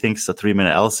that he thinks a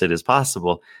 3-minute L-sit is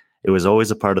possible, it was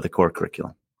always a part of the core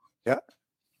curriculum. Yeah.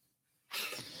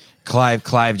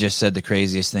 Clive just said the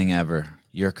craziest thing ever.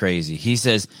 You're crazy. He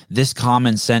says this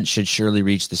common sense should surely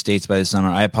reach the States by the summer.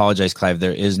 I apologize, Clive.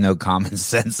 There is no common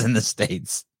sense in the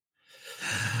States.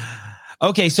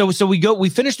 Okay, so we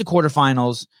finished the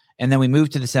quarterfinals and then we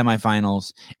moved to the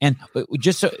semifinals. And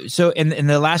just so in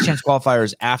the last chance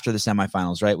qualifiers after the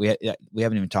semifinals, right? We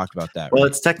haven't even talked about that. Well, right?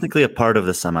 it's technically a part of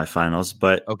the semifinals,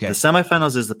 but okay. The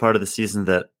semifinals is the part of the season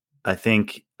that I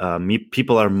think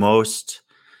people are most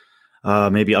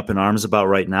maybe up in arms about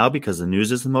right now because the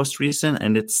news is the most recent,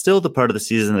 and it's still the part of the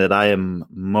season that I am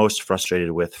most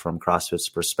frustrated with from CrossFit's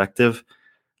perspective.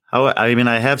 I mean,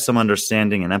 I have some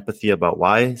understanding and empathy about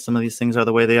why some of these things are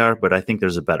the way they are, but I think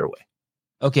there's a better way.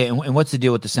 Okay, and what's the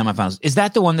deal with the semifinals? Is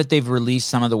that the one that they've released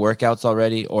some of the workouts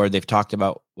already, or they've talked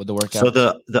about with the workouts? So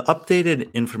the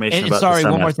updated information about sorry, the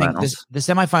semifinals. One more thing. The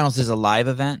semifinals is a live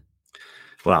event.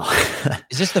 Well,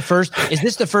 is this the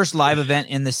first live event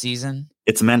in the season?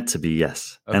 It's meant to be,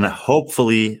 yes. Okay. And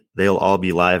hopefully they'll all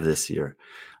be live this year.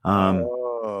 But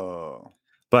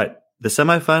the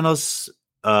semifinals,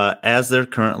 as they're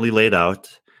currently laid out,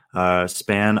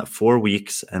 span 4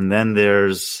 weeks. And then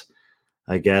there's,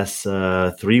 I guess,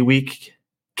 a 3-week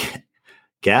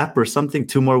gap or something,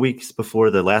 2 more weeks before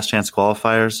the last chance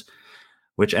qualifiers,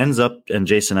 which ends up, and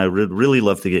Jason, I would really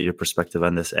love to get your perspective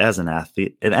on this as an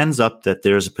athlete. It ends up that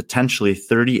there's potentially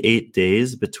 38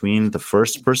 days between the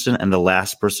first person and the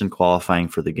last person qualifying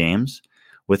for the games,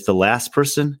 with the last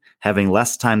person having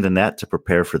less time than that to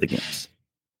prepare for the games.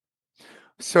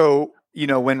 So,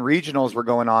 when regionals were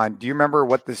going on, do you remember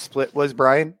what the split was,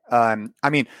 Brian? I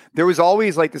mean, there was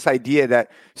always like this idea that,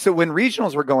 so when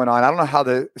regionals were going on, I don't know how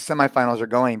the semifinals are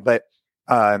going, but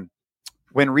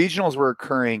when regionals were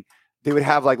occurring, they would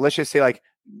have like, let's just say like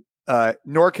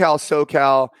NorCal,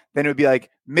 SoCal, then it would be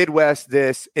like Midwest,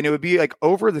 this, and it would be like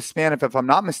over the span of, if I'm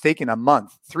not mistaken, a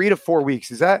month, 3 to 4 weeks.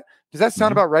 Does that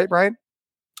sound about right, Brian?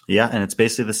 Yeah. And it's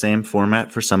basically the same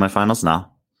format for semifinals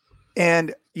now.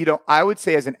 And, I would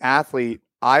say as an athlete,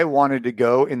 I wanted to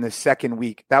go in the second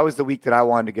week. That was the week that I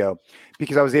wanted to go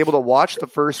because I was able to watch the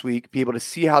first week, be able to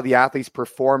see how the athletes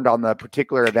performed on the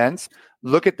particular events,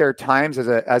 look at their times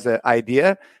as an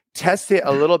idea, test it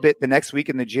a little bit the next week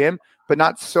in the gym, but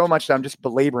not so much that I'm just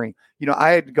belaboring.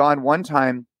 I had gone one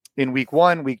time in week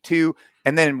 1, week 2,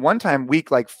 and then one time week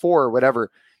like 4 or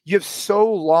whatever. You have so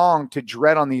long to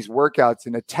dread on these workouts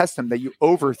and to test them that you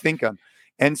overthink them.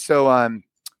 And so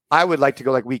I would like to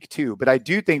go like week 2, but I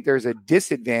do think there's a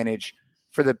disadvantage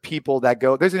for the people that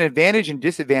go. There's an advantage and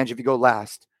disadvantage if you go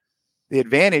last. The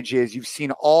advantage is you've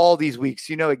seen all these weeks.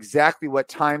 You know exactly what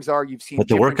times are. You've seen, but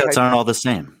the workouts aren't all the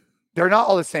same. They're not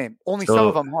all the same. Only some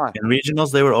of them are. In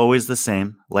regionals, they were always the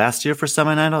same. Last year for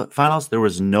semifinals, there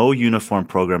was no uniform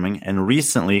programming. And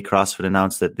recently, CrossFit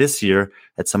announced that this year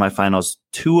at semifinals,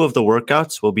 2 of the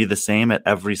workouts will be the same at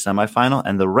every semifinal,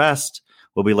 and the rest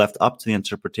will be left up to the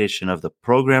interpretation of the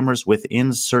programmers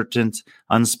within certain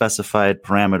unspecified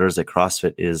parameters that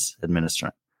CrossFit is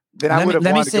administering. Then I would have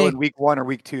wanted to go in week 1 or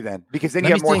week 2 then, because then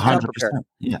you have more time prepared.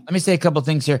 Yeah. Let me say a couple of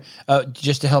things here,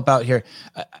 just to help out here.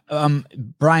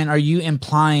 Brian, are you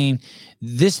implying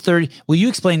this 30? Will you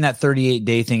explain that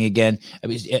 38-day thing again,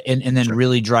 and then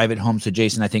really drive it home so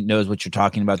Jason, I think, knows what you're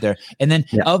talking about there. And then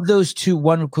of those 2,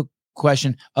 one quick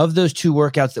question, of those 2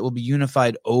 workouts that will be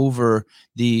unified over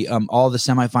the all the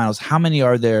semifinals, how many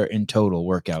are there in total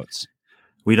workouts?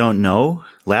 We don't know.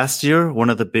 Last year, one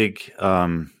of the big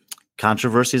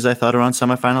controversies I thought around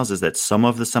semifinals is that some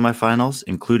of the semifinals,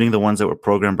 including the ones that were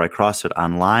programmed by CrossFit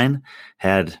online,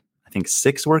 had, I think,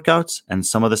 6 workouts, and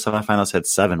some of the semifinals had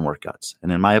 7 workouts.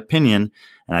 And in my opinion,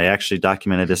 and I actually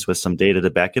documented this with some data to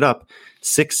back it up,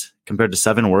 6 compared to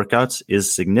 7 workouts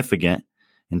is significant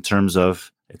in terms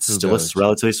of it's still a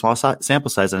relatively small sample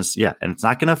size. And it's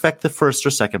not going to affect the first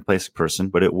or second place person,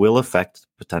 but it will affect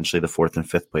potentially the 4th and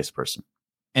 5th place person.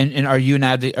 And are you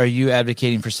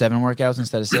advocating for 7 workouts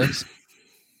instead of 6?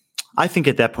 I think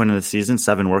at that point in the season,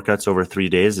 7 workouts over 3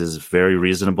 days is very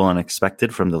reasonable and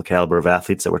expected from the caliber of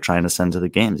athletes that we're trying to send to the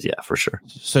games. Yeah, for sure.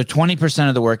 So 20%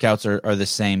 of the workouts are the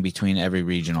same between every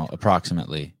regional,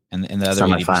 approximately, and the other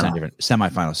 80% different.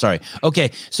 Semifinal. Sorry.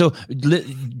 Okay. So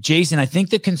Jason, I think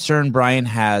the concern Brian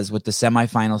has with the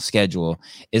semifinal schedule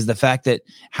is the fact that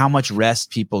how much rest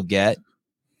people get.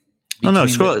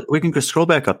 We can scroll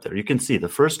back up there. You can see the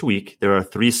first week, there are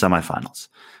 3 semifinals.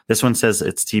 This one says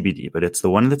it's TBD, but it's the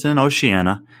one that's in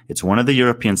Oceania. It's one of the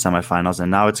European semifinals, and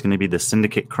now it's going to be the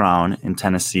Syndicate Crown in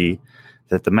Tennessee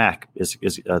that the MAC is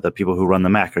the people who run the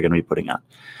MAC are going to be putting on.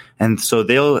 And so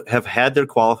they'll have had their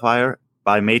qualifier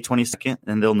by May 22nd,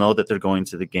 and they'll know that they're going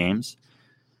to the games.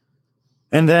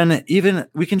 And then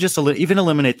we can just even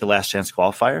eliminate the last chance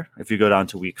qualifier. If you go down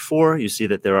to week 4, you see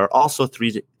that there are also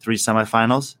three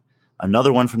semifinals.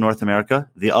 Another one from North America,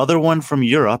 the other one from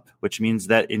Europe, which means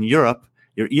that in Europe,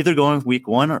 you're either going week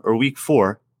 1 or week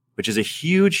 4, which is a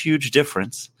huge, huge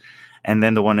difference. And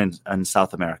then the one in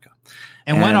South America.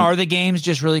 And when are the games,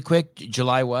 just really quick?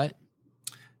 July what?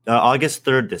 August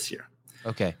 3rd this year.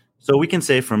 Okay. So we can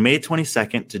say from May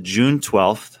 22nd to June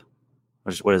 12th,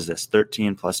 what is this?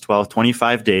 13 plus 12,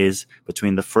 25 days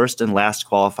between the first and last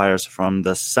qualifiers from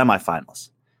the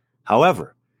semifinals.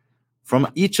 However, from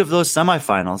each of those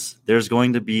semifinals, there's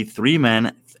going to be 3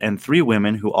 men and 3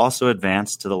 women who also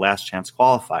advance to the last chance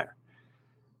qualifier.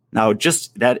 Now,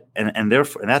 just that, and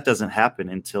therefore, and that doesn't happen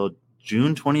until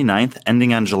June 29th,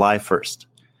 ending on July 1st.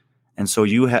 And so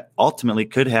you ultimately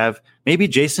could have, maybe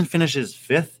Jason finishes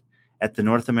 5th at the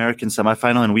North American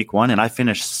semifinal in week 1, and I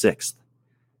finish 6th.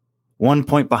 1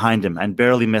 point behind him and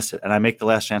barely miss it, and I make the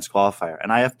last chance qualifier.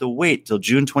 And I have to wait till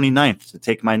June 29th to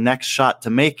take my next shot to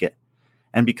make it.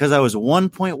 And because I was 1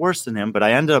 point worse than him, but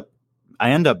I end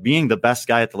up being the best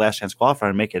guy at the last chance qualifier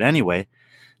and make it anyway.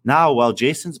 Now, while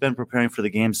Jason's been preparing for the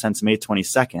games since May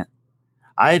 22nd,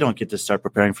 I don't get to start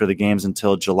preparing for the games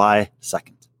until July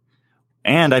 2nd.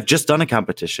 And I've just done a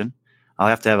competition. I'll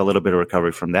have to have a little bit of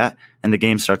recovery from that. And the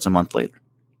game starts a month later.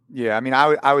 Yeah. I mean,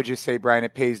 I would just say, Brian,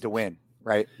 it pays to win,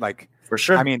 right? Like, for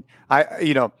sure. I mean,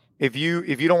 if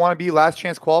you don't want to be last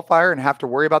chance qualifier and have to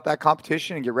worry about that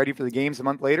competition and get ready for the games a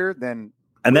month later, then.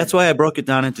 And that's why I broke it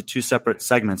down into 2 separate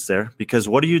segments there, because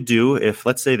what do you do if,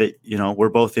 let's say that, we're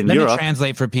both in Europe. Let me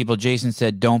translate for people. Jason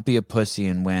said, don't be a pussy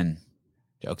and win.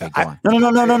 Okay, go on.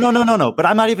 No. But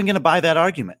I'm not even going to buy that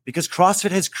argument because CrossFit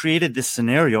has created this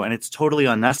scenario and it's totally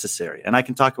unnecessary. And I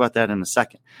can talk about that in a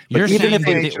second. But You're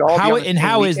saying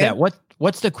how is that?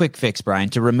 What's the quick fix, Brian,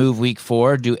 to remove week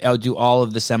 4? Do all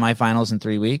of the semifinals in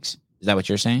 3 weeks? Is that what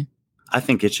you're saying? I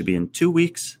think it should be in 2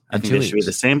 weeks. I think they should be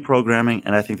the same programming,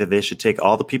 and I think that they should take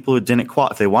all the people who didn't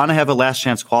qualify. If they want to have a last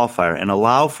chance qualifier and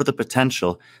allow for the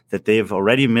potential that they've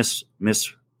already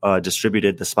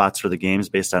distributed the spots for the games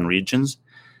based on regions,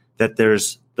 that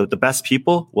there's the best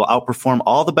people will outperform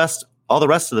all the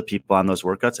rest of the people on those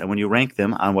workouts. And when you rank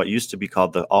them on what used to be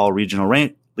called the all regional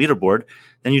leaderboard,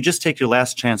 then you just take your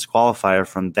last chance qualifier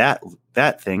from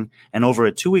that thing, and over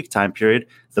a 2-week time period,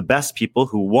 the best people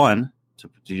who won,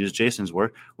 to use Jason's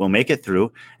word, will make it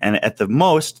through. And at the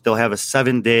most, they'll have a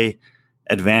 7-day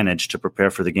advantage to prepare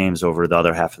for the games over the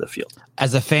other half of the field.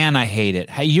 As a fan, I hate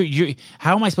it.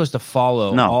 How am I supposed to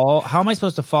follow? How am I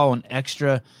supposed to follow an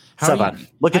extra?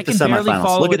 Look at the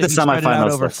semifinals. Look at the semifinals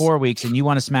over 4 weeks, and you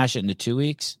want to smash it into 2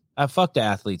 weeks? Fuck the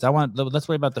athletes. Let's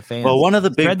worry about the fans. Well, one of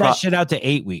the big spread that shit out to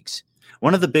 8 weeks.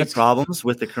 One of the big problems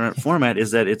with the current format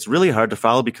is that it's really hard to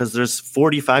follow because there's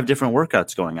 45 different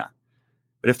workouts going on.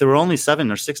 But if there were only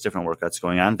 7 or 6 different workouts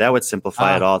going on, that would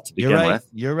simplify it all to begin with.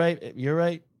 You're right.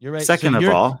 Second of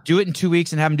all, do it in 2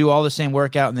 weeks and have them do all the same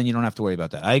workout, and then you don't have to worry about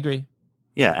that. I agree.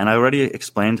 Yeah, and I already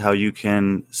explained how you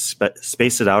can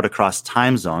space it out across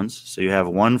time zones. So you have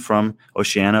one from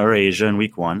Oceania or Asia in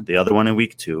week 1, the other one in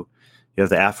week 2. You have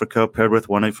the Africa paired with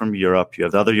one from Europe. You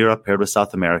have the other Europe paired with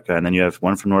South America, and then you have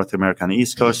one from North America on the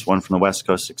East Coast, one from the West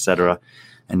Coast, etc.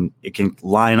 And it can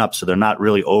line up so they're not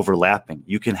really overlapping.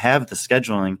 You can have the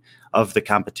scheduling of the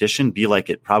competition be like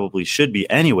it probably should be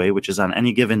anyway, which is on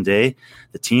any given day,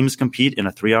 the teams compete in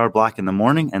a 3-hour block in the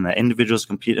morning and the individuals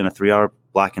compete in a 3-hour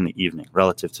block in the evening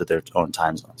relative to their own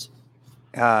time zones.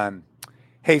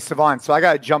 Hey, Savon. So I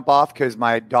got to jump off because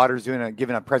my daughter's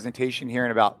giving a presentation here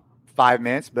in about 5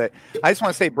 minutes. But I just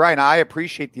want to say, Brian, I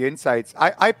appreciate the insights.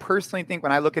 I personally think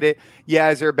when I look at it,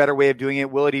 is there a better way of doing it?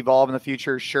 Will it evolve in the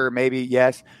future? Sure, maybe,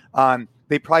 yes.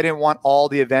 They probably didn't want all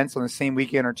the events on the same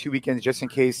weekend or 2 weekends just in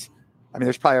case. I mean,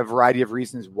 there's probably a variety of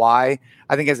reasons why.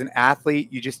 I think as an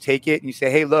athlete, you just take it and you say,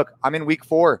 hey, look, I'm in week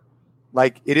 4.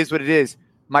 Like, it is what it is.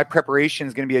 My preparation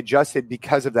is going to be adjusted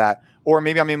because of that. Or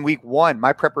maybe I'm in week 1.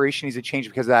 My preparation needs to change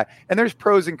because of that. And there's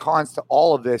pros and cons to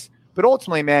all of this. But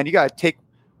ultimately, man, you got to take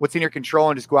what's in your control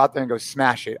and just go out there and go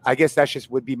smash it. I guess that's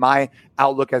just would be my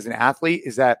outlook as an athlete,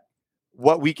 is that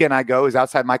what weekend I go is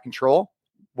outside my control.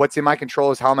 What's in my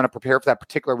control is how I'm going to prepare for that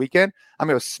particular weekend. I'm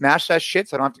going to smash that shit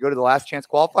so I don't have to go to the last chance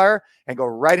qualifier and go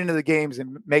right into the games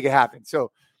and make it happen.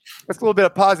 So that's a little bit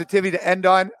of positivity to end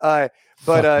on. But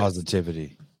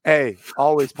positivity. Hey,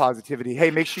 always positivity. Hey,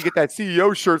 make sure you get that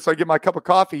CEO shirt so I get my cup of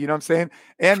coffee, you know what I'm saying?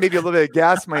 And maybe a little bit of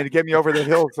gas money to get me over the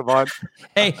hill, Savon.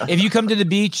 Hey, if you come to the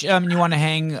beach and you want to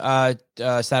hang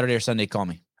Saturday or Sunday, call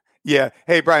me. Yeah.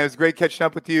 Hey, Brian, it was great catching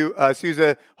up with you.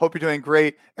 Susa, hope you're doing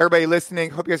great. Everybody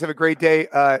listening, hope you guys have a great day.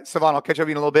 Savon, I'll catch up with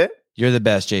you in a little bit. You're the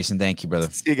best, Jason. Thank you, brother.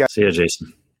 See you guys. See you,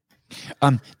 Jason.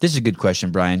 This is a good question,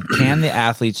 Brian. Can the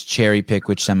athletes cherry pick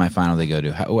which semifinal they go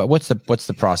to? What's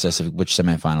the process of which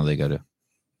semifinal they go to?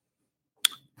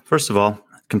 First of all,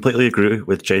 completely agree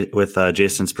with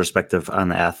Jason's perspective on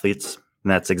the athletes. And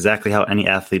that's exactly how any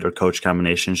athlete or coach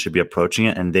combination should be approaching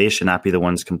it. And they should not be the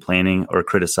ones complaining or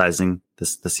criticizing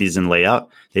the season layout.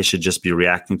 They should just be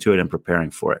reacting to it and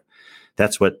preparing for it.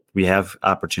 That's what we have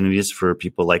opportunities for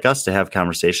people like us to have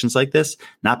conversations like this,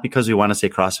 not because we want to say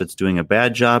CrossFit's doing a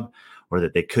bad job or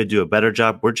that they could do a better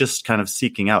job. We're just kind of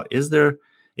seeking out, is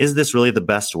this really the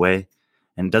best way?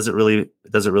 And does it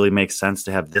really make sense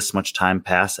to have this much time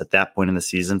pass at that point in the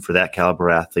season for that caliber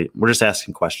athlete? We're just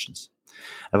asking questions.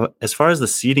 As far as the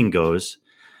seeding goes,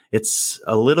 it's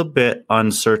a little bit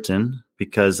uncertain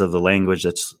because of the language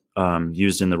that's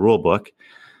used in the rule book.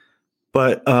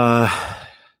 But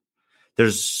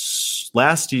there's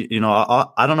last year,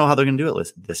 I don't know how they're going to do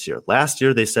it this year. Last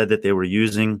year, they said that they were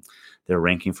using their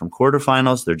ranking from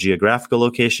quarterfinals, their geographical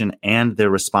location, and their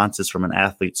responses from an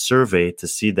athlete survey to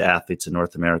seed the athletes in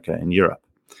North America and Europe.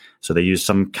 So they use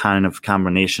some kind of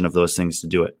combination of those things to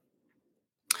do it.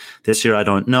 This year, I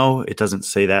don't know. It doesn't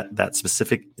say that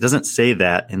specific. It doesn't say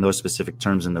that in those specific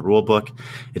terms in the rule book.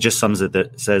 It just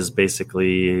says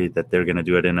basically that they're going to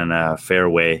do it in a fair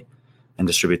way and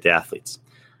distribute the athletes.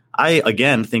 I,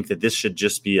 again, think that this should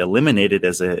just be eliminated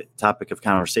as a topic of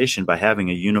conversation by having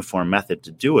a uniform method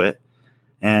to do it.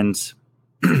 And,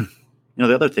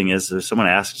 the other thing is, if someone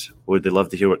asked, would they love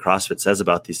to hear what CrossFit says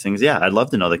about these things? Yeah, I'd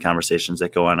love to know the conversations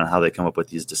that go on and how they come up with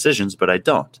these decisions, but I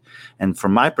don't. And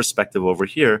from my perspective over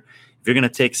here, if you're going to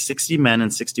take 60 men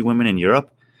and 60 women in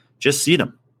Europe, just seed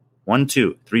them. 1,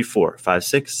 2, 3, 4, 5,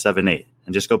 6, 7, 8,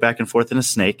 and just go back and forth in a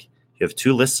snake. You have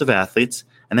 2 lists of athletes,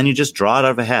 and then you just draw it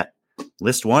out of a hat.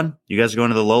 List 1, you guys are going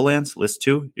to the lowlands. List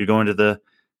 2, you're going to the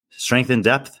strength and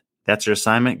depth. That's your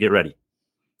assignment. Get ready.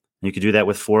 And you could do that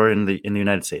with 4 in the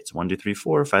United States. 1, 2, 3,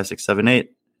 4, 5, 6, 7,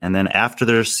 8. And then after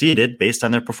they're seeded based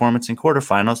on their performance in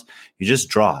quarterfinals, you just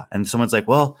draw. And someone's like,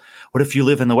 well, what if you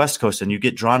live in the West Coast and you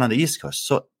get drawn on the East Coast?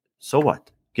 So what?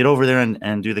 Get over there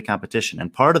and do the competition.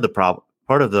 And part of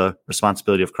the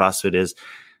responsibility of CrossFit is,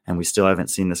 and we still haven't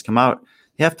seen this come out,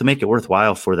 you have to make it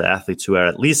worthwhile for the athletes who are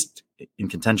at least in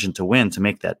contention to win to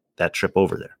make that trip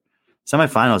over there.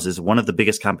 Semifinals is one of the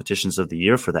biggest competitions of the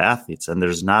year for the athletes, and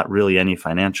there's not really any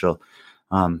financial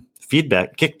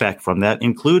kickback from that,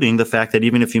 including the fact that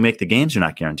even if you make the games, you're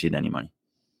not guaranteed any money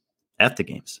at the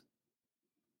games.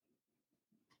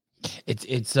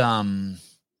 It's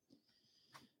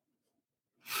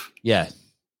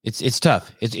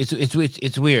tough.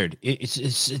 It's weird.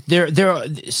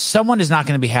 Someone is not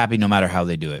going to be happy no matter how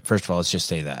they do it. First of all, let's just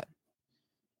say that.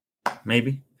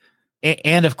 Maybe.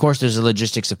 And of course, there's the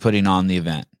logistics of putting on the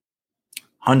event.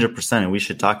 100%. And we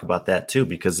should talk about that too,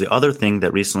 because the other thing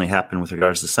that recently happened with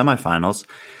regards to semifinals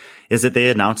is that they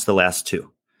announced the last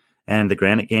 2. And the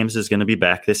Granite Games is going to be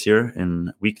back this year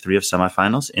in week 3 of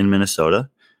semifinals in Minnesota.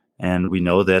 And we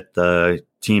know that the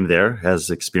team there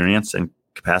has experience and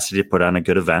capacity to put on a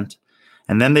good event.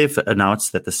 And then they've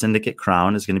announced that the Syndicate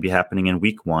Crown is going to be happening in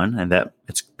week 1, and that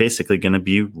it's basically going to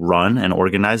be run and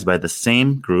organized by the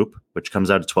same group, which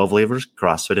comes out of 12 Labors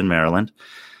CrossFit in Maryland,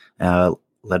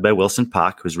 led by Wilson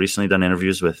Pock, who's recently done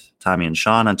interviews with Tommy and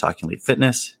Sean on Talking Elite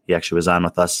Fitness. He actually was on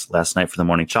with us last night for the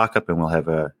morning chalk up, and we'll have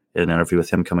an interview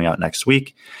with him coming out next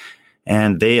week.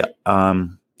 And they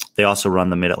they also run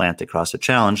the Mid-Atlantic CrossFit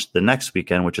Challenge the next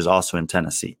weekend, which is also in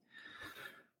Tennessee.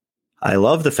 I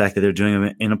love the fact that they're doing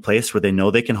it in a place where they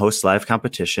know they can host live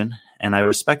competition. And I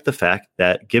respect the fact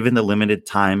that given the limited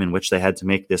time in which they had to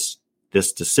make this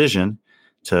decision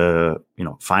to,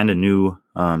 find a new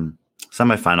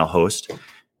semifinal host,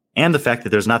 and the fact that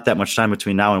there's not that much time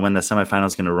between now and when the semifinal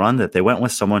is going to run, that they went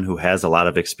with someone who has a lot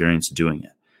of experience doing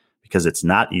it, because it's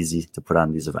not easy to put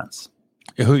on these events.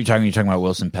 Who are you talking? You're talking about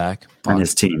Wilson Pack and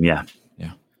his team. Yeah.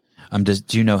 Yeah.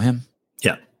 Do you know him?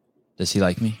 Yeah. Does he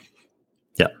like me?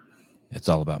 Yeah. It's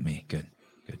all about me. Good.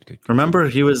 Remember,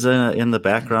 he was in the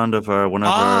background of one of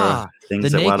our things.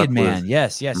 The at naked Wadapalooza. Man.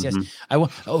 Yes. Mm-hmm.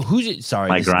 Who's it? Sorry.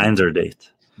 My grinder date.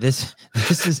 This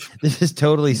is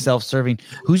totally self-serving.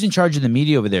 Who's in charge of the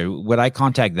media over there? Would I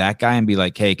contact that guy and be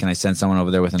like, hey, can I send someone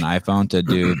over there with an iPhone to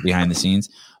do behind the scenes?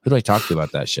 Who do I talk to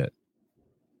about that shit?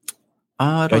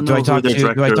 I don't know.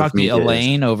 Do I talk to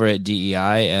Elaine over at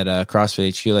DEI at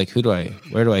CrossFit HQ? Like,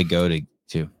 where do I go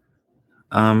to?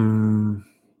 I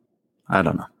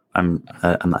don't know. I'm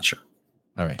not sure.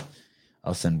 All right.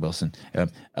 I'll send Wilson.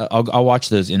 I'll watch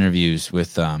those interviews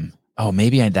with,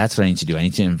 maybe that's what I need to do. I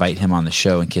need to invite him on the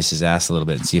show and kiss his ass a little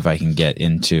bit and see if I can get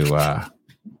into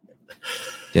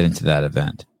that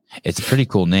event. It's a pretty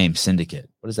cool name,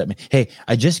 Syndicate. What does that mean? Hey,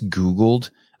 I just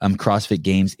Googled CrossFit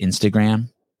Games Instagram.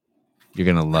 You're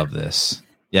going to love this.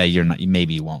 Yeah, you're not.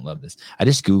 Maybe you won't love this. I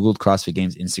just Googled CrossFit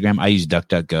Games Instagram. I use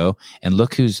DuckDuckGo, and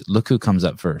look who comes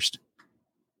up first.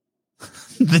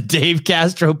 The Dave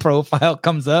Castro profile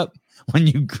comes up when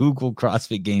you Google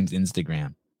CrossFit Games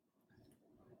Instagram.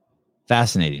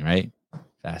 Fascinating, right?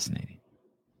 Fascinating.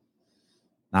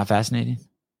 Not fascinating?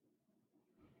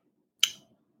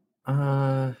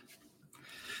 It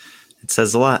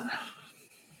says a lot.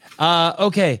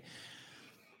 Okay.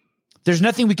 There's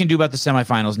nothing we can do about the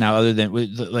semifinals now, other than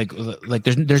like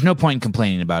there's no point in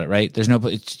complaining about it, right?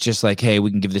 It's just like, hey,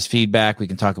 we can give this feedback. We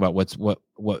can talk about what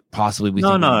possibly we.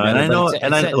 And I know,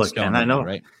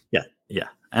 right? Yeah,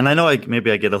 and I know,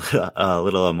 maybe I get a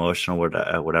little emotional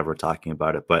whatever we're talking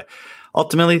about it, but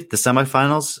ultimately the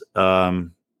semifinals,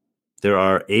 there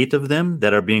are 8 of them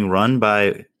that are being run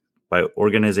by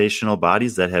organizational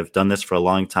bodies that have done this for a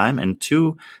long time, and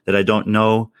 2 that I don't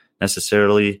know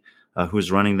necessarily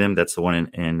who's running them. That's the one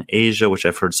in Asia, which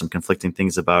I've heard some conflicting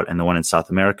things about, and the one in South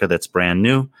America that's brand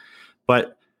new.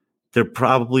 But they're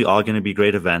probably all going to be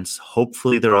great events.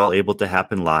 Hopefully they're all able to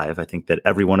happen live. I think that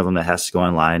every one of them that has to go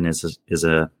online is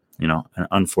an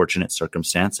unfortunate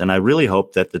circumstance. And I really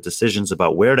hope that the decisions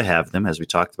about where to have them, as we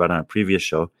talked about on a previous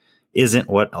show, isn't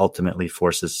what ultimately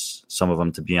forces some of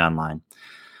them to be online.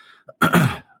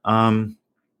 I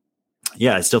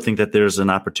still think that there's an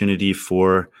opportunity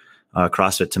for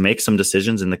CrossFit to make some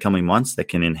decisions in the coming months that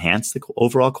can enhance the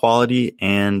overall quality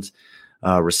and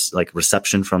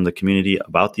reception from the community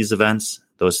about these events.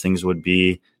 Those things would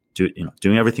be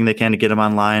doing everything they can to get them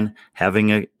online,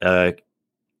 having a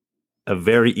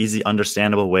very easy,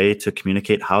 understandable way to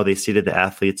communicate how they seated the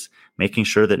athletes, making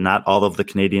sure that not all of the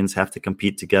Canadians have to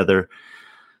compete together.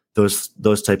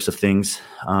 Those types of things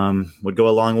would go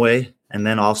a long way. And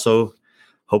then also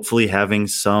hopefully having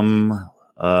some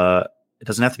it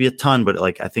doesn't have to be a ton, but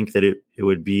I think that it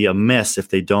would be a miss if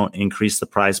they don't increase the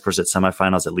prize purse at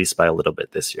semifinals at least by a little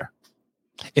bit this year.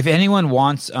 If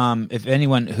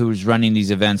anyone who's running these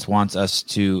events wants us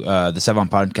to the Sevon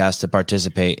podcast to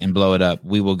participate and blow it up,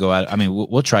 we will go out. I mean,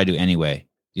 we'll try to anyway.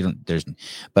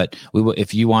 But we will.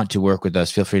 If you want to work with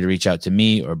us, feel free to reach out to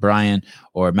me or Brian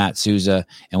or Matt Souza,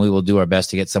 and we will do our best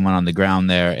to get someone on the ground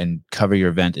there and cover your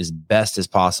event as best as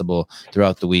possible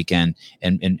throughout the weekend,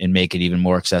 and make it even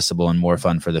more accessible and more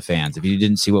fun for the fans. If you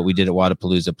didn't see what we did at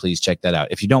Wadapalooza, please check that out.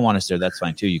 If you don't want us there, that's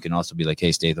fine too. You can also be like,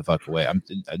 hey, stay the fuck away. I'm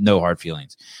no hard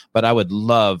feelings, but I would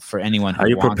love for anyone. Are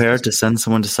you prepared to send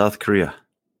someone to South Korea?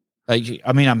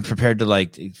 I'm prepared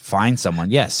to find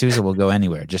someone. Yeah, Souza will go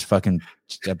anywhere. Just fucking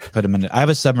put him in. I have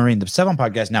a submarine. The Sevon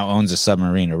podcast now owns a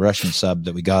submarine, a Russian sub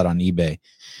that we got on eBay,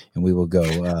 and we will go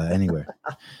anywhere.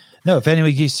 No, if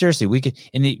anyone, seriously, we could,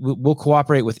 and we'll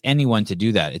cooperate with anyone to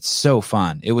do that. It's so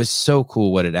fun. It was so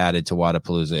cool what it added to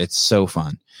Wadapalooza. It's so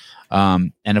fun.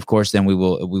 And of course, then we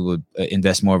would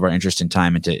invest more of our interest and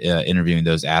time into interviewing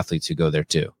those athletes who go there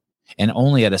too, and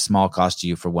only at a small cost to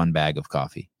you for one bag of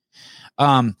coffee.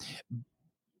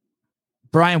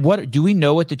 Brian, what do we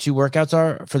know what the 2 workouts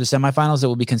are for the semifinals that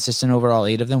will be consistent over all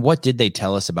 8 of them? What did they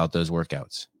tell us about those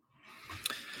workouts?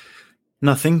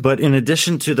 Nothing, but in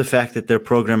addition to the fact that they're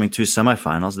programming 2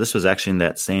 semifinals, this was actually in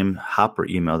that same Hopper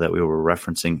email that we were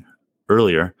referencing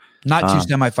earlier. Not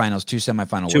two semifinals, two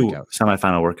semifinal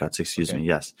workouts. Excuse me.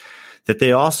 Yes. That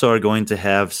they also are going to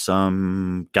have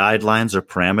some guidelines or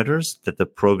parameters that the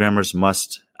programmers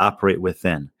must operate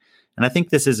within. And I think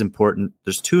this is important.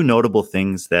 There's two notable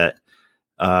things that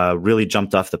really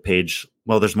jumped off the page.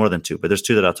 Well, there's more than two, but there's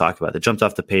two that I'll talk about that jumped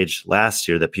off the page last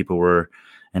year that people were,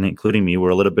 and including me,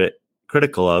 were a little bit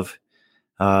critical of.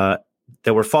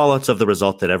 There were fallouts of the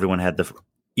result that everyone had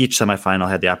each semifinal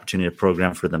had the opportunity to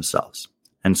program for themselves.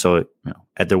 And so,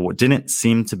 there didn't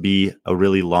seem to be a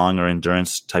really long or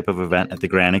endurance type of event at the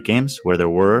Granite Games where there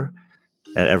were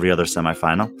at every other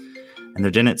semifinal. And there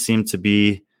didn't seem to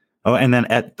be, and then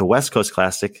at the West Coast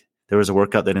Classic, there was a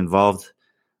workout that involved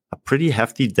a pretty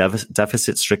hefty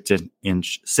deficit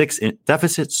 6-inch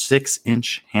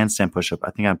handstand push-up,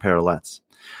 I think on parallettes,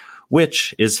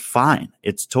 which is fine.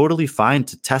 It's totally fine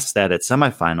to test that at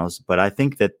semifinals, but I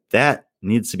think that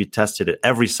needs to be tested at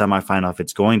every semifinal if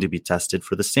it's going to be tested,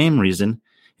 for the same reason.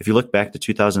 If you look back to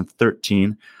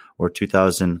 2013 or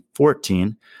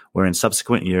 2014, where in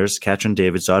subsequent years, Katrin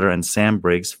Davidsdottir and Sam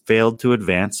Briggs failed to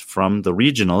advance from the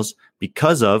regionals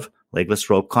because of legless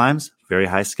rope climbs, very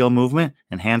high skill movement,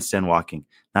 and handstand walking.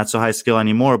 Not so high skill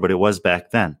anymore, but it was back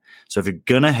then. So if you're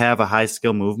going to have a high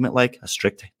skill movement like a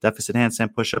strict deficit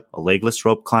handstand push-up, a legless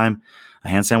rope climb, a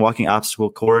handstand walking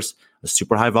obstacle course, a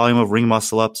super high volume of ring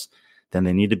muscle ups, then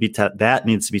they need to be that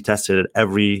needs to be tested at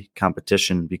every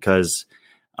competition, because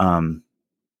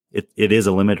it is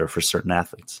a limiter for certain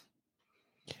athletes.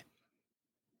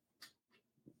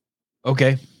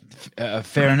 Okay,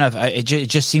 fair enough. It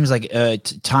just seems like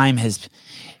time has.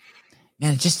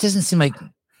 Man, it just doesn't seem like.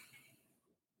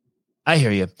 I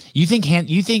hear you. You think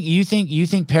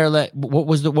parallel? What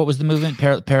was the movement?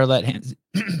 Parallel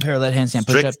handstand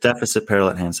push-up. Strict deficit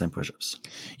parallel handstand push-ups.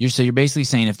 You're basically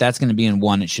saying if that's going to be in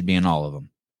one, it should be in all of them.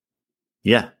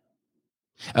 Yeah.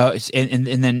 And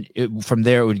then from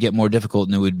there it would get more difficult,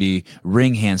 and it would be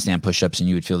ring handstand push-ups, and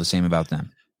you would feel the same about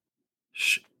them.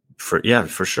 For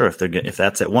sure. If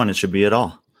that's at one, it should be at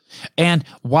all. And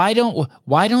why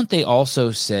don't they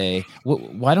also say,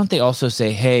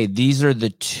 hey, these are the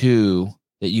two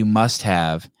that you must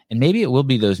have, and maybe it will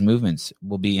be those movements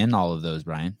will be in all of those,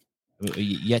 Brian.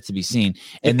 Yet to be seen.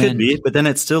 And it could be, but then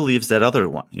it still leaves that other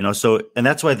one, So, and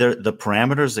that's why the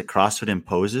parameters that CrossFit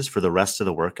imposes for the rest of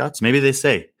the workouts. Maybe they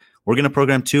say we're going to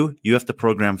program 2, you have to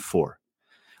program 4.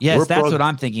 Yes, that's what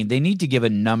I'm thinking. They need to give a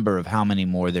number of how many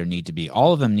more there need to be.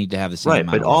 All of them need to have the same amount.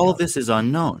 Right, but all of this is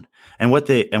unknown. And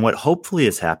what hopefully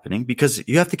is happening, because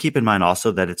you have to keep in mind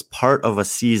also that it's part of a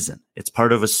season. It's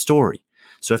part of a story.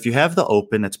 So if you have the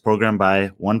Open that's programmed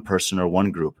by one person or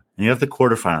one group, and you have the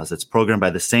quarterfinals that's programmed by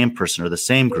the same person or the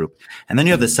same group, and then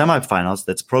you have the semifinals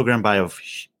that's programmed by a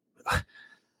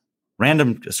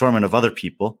random assortment of other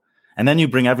people, and then you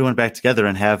bring everyone back together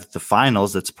and have the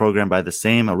finals that's programmed by the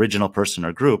same original person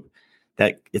or group,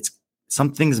 that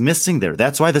something's missing there.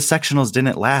 That's why the sectionals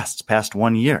didn't last past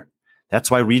 1 year. That's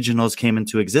why regionals came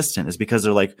into existence, is because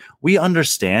they're like, we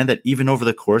understand that even over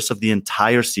the course of the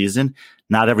entire season,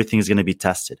 not everything is going to be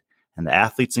tested. And the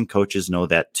athletes and coaches know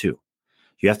that too.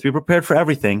 You have to be prepared for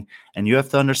everything, and you have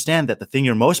to understand that the thing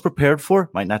you're most prepared for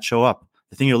might not show up.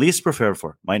 The thing you're least prepared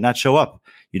for might not show up.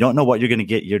 You don't know what you're going to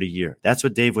get year to year. That's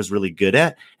what Dave was really good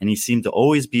at, and he seemed to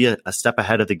always be a step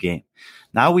ahead of the game.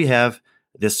 Now we have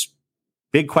this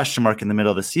big question mark in the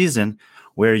middle of the season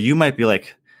where you might be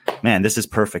like, man, this is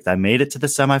perfect. I made it to the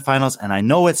semifinals, and I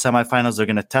know at semifinals they're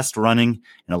going to test running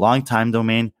in a long time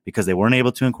domain because they weren't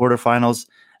able to in quarterfinals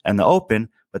and the Open,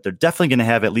 but they're definitely going to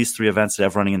have at least 3 events that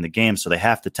have running in the game, so they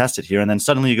have to test it here. And then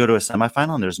suddenly you go to a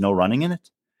semifinal and there's no running in it,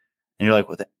 and you're like,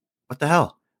 what the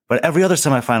hell? But every other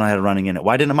semifinal had running in it.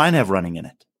 Why didn't mine have running in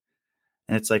it?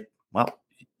 And it's like, well,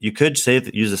 you could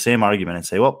use the same argument and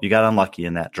say, well, you got unlucky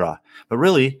in that draw. But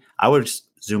really, I would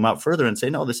zoom out further and say,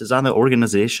 no, this is on the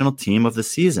organizational team of the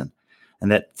season.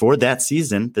 And that for that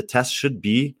season, the test should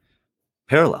be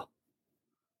parallel.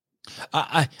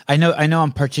 I know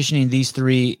I'm partitioning these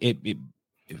 3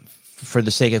 for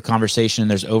the sake of conversation, and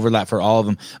there's overlap for all of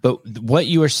them. But what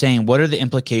you are saying, what are the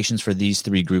implications for these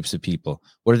 3 groups of people?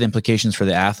 What are the implications for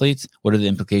the athletes? What are the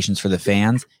implications for the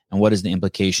fans? And what is the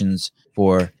implications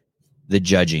for the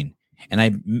judging? And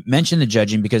I mention the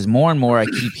judging because more and more I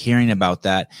keep hearing about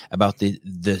that, about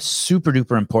the super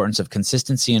duper importance of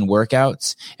consistency in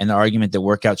workouts, and the argument that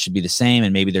workouts should be the same,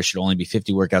 and maybe there should only be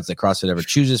 50 workouts that CrossFit ever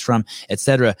chooses from,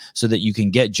 etc., so that you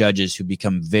can get judges who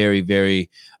become very,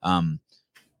 very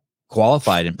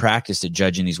qualified and practiced at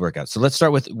judging these workouts. So let's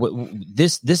start with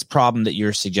this problem that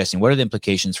you're suggesting. What are the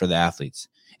implications for the athletes?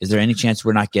 Is there any chance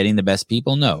we're not getting the best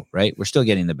people? No, right? We're still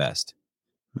getting the best.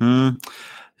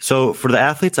 So for the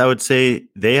athletes, I would say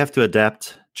they have to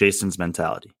adapt Jason's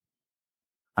mentality.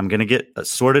 I'm going to get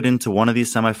sorted into one of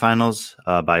these semifinals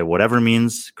by whatever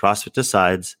means CrossFit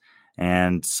decides.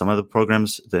 And some of the program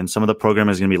is going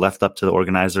to be left up to the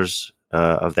organizers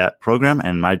of that program.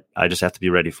 And I just have to be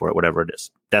ready for it, whatever it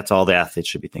is. That's all the athletes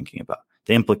should be thinking about.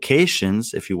 The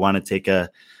implications, if you want to take a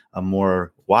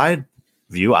more wide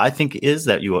view, I think is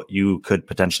that you could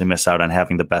potentially miss out on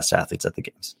having the best athletes at the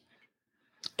games.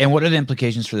 And what are the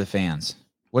implications for the fans?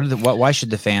 Why should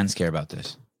the fans care about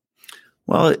this?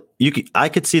 Well, I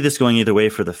could see this going either way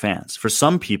for the fans. For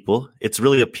some people, it's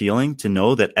really appealing to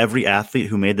know that every athlete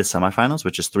who made the semifinals,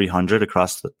 which is 300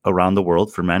 around the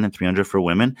world for men and 300 for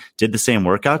women, did the same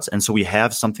workouts. And so we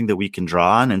have something that we can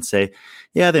draw on and say,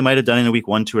 yeah, they might have done it in week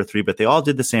 1, 2, or 3, but they all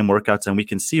did the same workouts. And we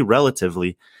can see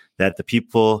relatively that the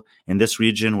people in this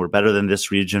region were better than this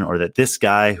region, or that this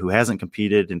guy who hasn't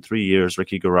competed in 3 years,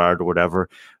 Ricky Garrard or whatever,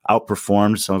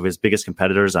 outperformed some of his biggest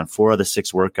competitors on 4 of the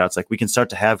 6 workouts. Like, we can start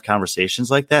to have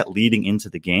conversations like that leading into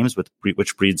the games,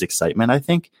 which breeds excitement. I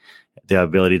think the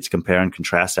ability to compare and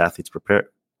contrast athletes'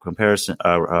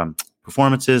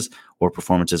 performances or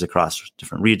performances across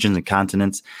different regions and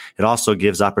continents. It also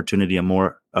gives opportunity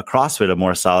CrossFit a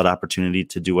more solid opportunity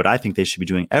to do what I think they should be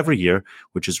doing every year,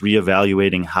 which is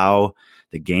reevaluating how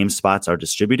the game spots are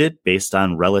distributed based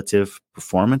on relative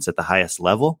performance at the highest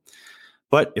level.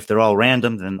 But if they're all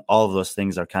random, then all of those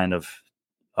things are kind of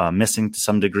missing to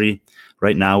some degree.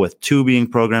 Right now, with 2 being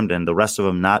programmed and the rest of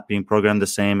them not being programmed the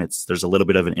same, there's a little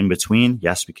bit of an in-between.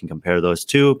 Yes, we can compare those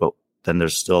 2, but then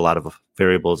there's still a lot of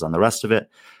variables on the rest of it.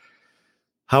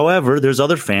 However, there's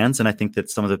other fans, and I think that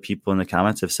some of the people in the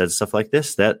comments have said stuff like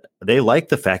this, that they like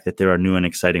the fact that there are new and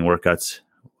exciting workouts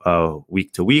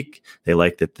week to week. They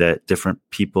like that different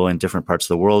people in different parts of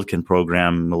the world can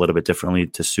program a little bit differently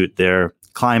to suit their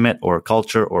climate or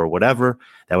culture or whatever.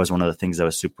 That was one of the things that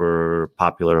was super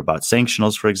popular about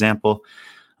sanctionals, for example.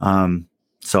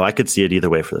 So I could see it either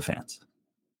way for the fans.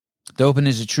 The Open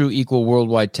is a true equal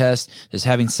worldwide test. Does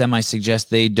having semis suggest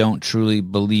they don't truly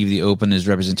believe the Open is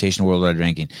representation of worldwide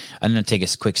ranking? I'm going to take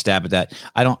a quick stab at that.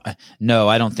 I don't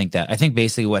think that. I think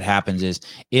basically what happens is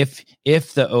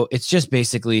it's just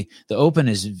basically the Open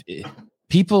is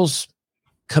people's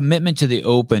commitment to the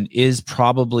Open is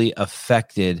probably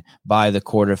affected by the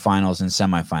quarterfinals and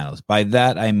semifinals. By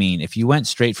that, I mean, if you went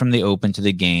straight from the Open to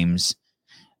the games,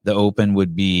 the Open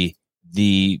would be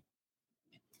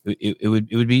it would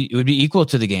be equal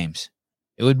to the games.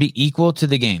 It would be equal to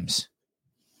the games.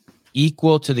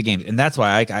 And that's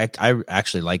why I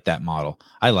actually like that model.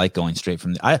 I like going straight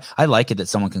from I like it that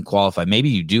someone can qualify. Maybe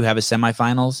you do have a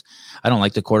semifinals. I don't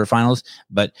like the quarterfinals,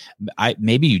 but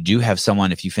maybe you do have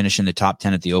someone, if you finish in the top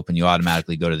 10 at the Open, you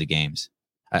automatically go to the games.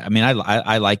 I mean,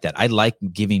 I like that. I like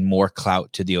giving more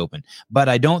clout to the Open, but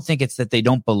I don't think it's that they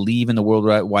don't believe in the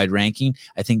worldwide ranking.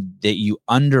 I think that you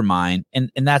undermine,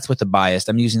 and that's with the bias.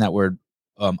 I'm using that word,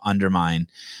 undermine,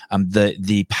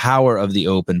 the power of the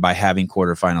Open by having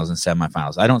quarterfinals and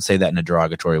semifinals. I don't say that in a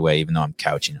derogatory way, even though I'm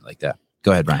couching it like that.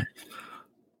 Go ahead, Brian.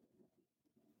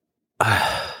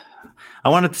 I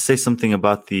wanted to say something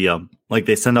about the, like,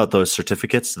 they send out those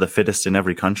certificates to the fittest in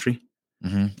every country.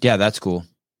 Mm-hmm. Yeah, that's cool.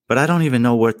 But I don't even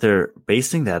know what they're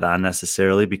basing that on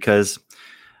necessarily, because,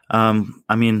 I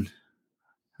mean,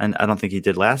 and I don't think he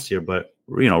did last year, but,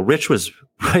 Rich was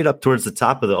right up towards the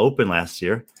top of the Open last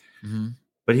year. Mm-hmm.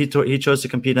 But he chose to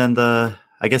compete on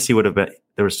I guess he would have been,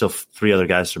 there were still 3 other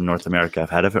guys from North America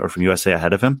ahead of it, or from USA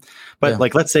ahead of him. But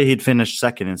like, let's say he'd finished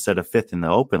 2nd instead of 5th in the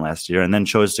Open last year, and then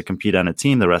chose to compete on a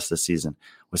team the rest of the season.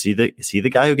 Is he the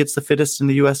guy who gets the fittest in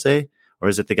the USA, or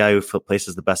is it the guy who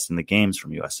places the best in the games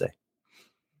from USA?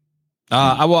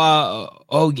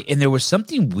 And there was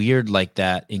something weird like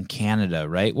that in Canada,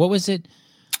 right? What was it?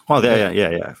 Well,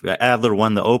 yeah. Adler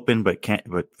won the Open, but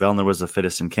Vellner was the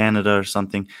fittest in Canada or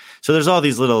something. So there's all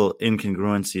these little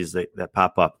incongruencies that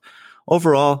pop up.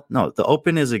 Overall, no, the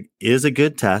Open is a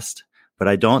good test, but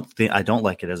I don't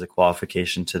like it as a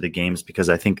qualification to the games, because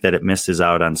I think that it misses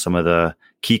out on some of the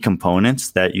key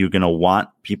components that you're going to want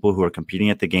people who are competing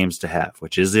at the games to have,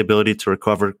 which is the ability to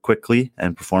recover quickly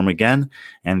and perform again,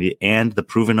 and the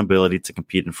proven ability to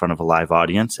compete in front of a live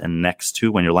audience and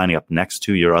when you're lining up next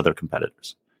to your other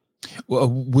competitors. Well,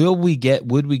 would we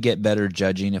get better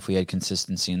judging if we had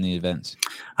consistency in the events?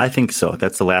 I think so.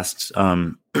 That's the last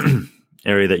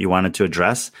area that you wanted to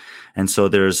address. And so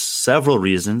there's several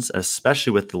reasons,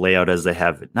 especially with the layout as they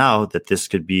have it now, that this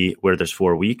could be where there's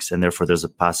 4 weeks, and therefore there's a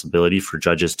possibility for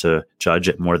judges to judge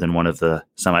at more than one of the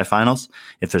semifinals.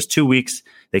 If there's 2 weeks,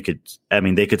 they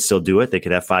could still do it. They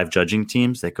could have 5 judging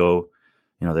teams that go,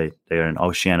 they're in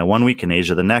Oceania 1 week and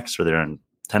Asia the next, or they're in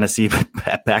Tennessee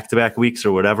back-to-back weeks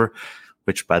or whatever,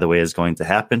 which, by the way, is going to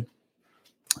happen.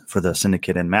 for the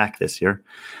syndicate and MAC this year.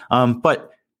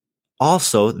 But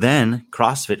also then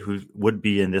CrossFit, who would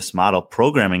be in this model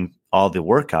programming all the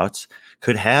workouts,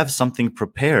 could have something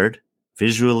prepared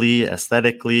visually,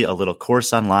 aesthetically, a little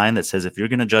course online that says, if you're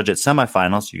going to judge at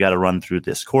semifinals, you got to run through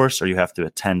this course, or you have to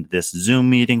attend this Zoom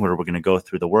meeting where we're going to go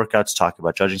through the workouts, talk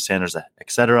about judging standards,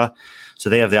 etc.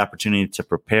 So they have the opportunity to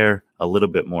prepare a little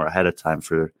bit more ahead of time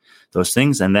for those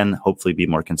things, and then hopefully be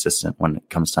more consistent when it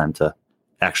comes time to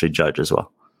actually judge as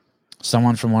well.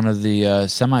 Someone from one of the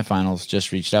semifinals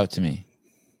just reached out to me.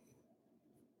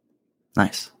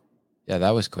 Nice. Yeah,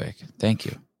 that was quick. Thank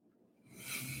you.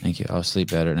 Thank you. I'll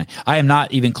sleep better at night. I am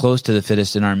not even close to the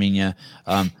fittest in Armenia.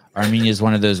 Armenia is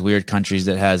one of those weird countries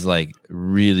that has like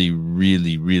really,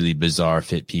 really, really bizarre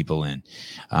fit people in.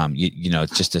 You know,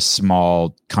 it's just a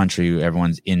small country where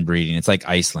everyone's inbreeding. It's like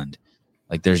Iceland.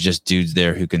 Like there's just dudes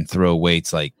there who can throw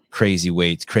weights, like crazy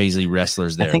weights, crazy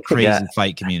wrestlers there, crazy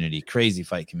fight community.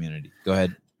 Go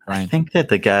ahead, Brian. I think that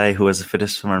the guy who was the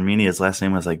fittest from Armenia, his last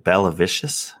name was like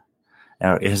Balavicius.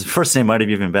 His first name might have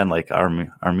even been like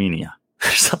Armenia.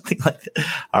 Or something like that.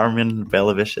 Armin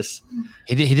Belavicius.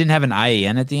 He didn't have an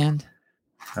IAN at the end?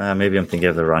 Maybe I'm thinking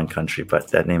of the wrong country, but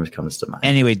that name comes to mind.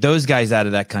 Anyway, those guys out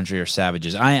of that country are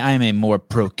savages. I am a more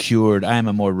procured, I am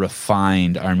a more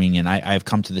refined Armenian. I've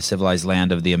come to the civilized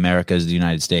land of the Americas, the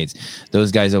United States.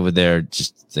 Those guys over there,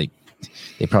 just like,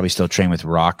 they probably still train with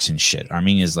rocks and shit.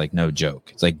 Armenia is like no joke.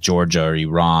 It's like Georgia or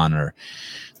Iran, or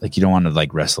like you don't want to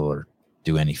like wrestle or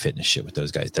do any fitness shit with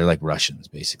those guys. They're like Russians,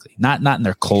 basically. Not in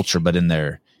their culture, but in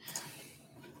their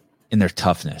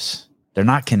toughness. They're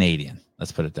not Canadian.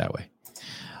 Let's put it that way.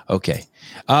 Okay,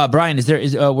 Brian,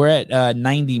 we're at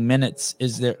 90 minutes.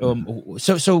 Is there?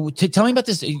 So tell me about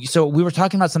this. So we were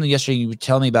talking about something yesterday. You were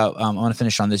telling me about. I want to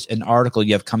finish on this. An article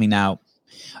you have coming out.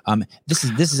 This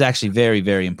is actually very,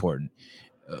 very important.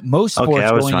 Most sports. Okay,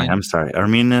 I was wrong. I'm sorry.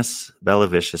 Arminas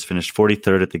Belavicius finished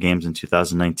 43rd at the games in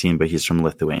 2019, but he's from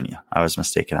Lithuania. I was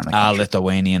mistaken on the country.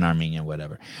 Lithuanian, Armenian,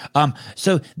 whatever.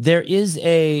 So there is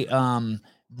a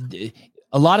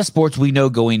lot of sports we know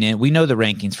going in. We know the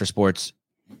rankings for sports.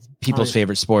 People's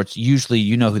favorite sports. Usually,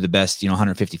 you know who the best,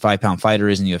 155-pound fighter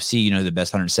is in the UFC. You know who the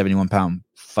best 171-pound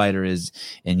fighter is,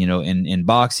 in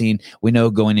boxing. We know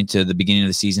going into the beginning of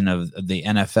the season of the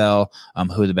NFL,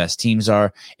 who the best teams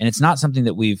are, and it's not something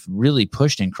that we've really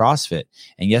pushed in CrossFit.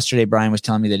 And yesterday, Brian was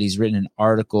telling me that he's written an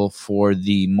article for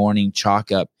the Morning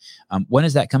Chalk Up. When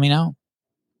is that coming out?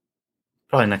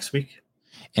 Probably next week.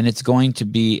 And it's going to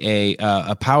be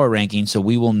a power ranking, so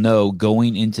we will know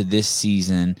going into this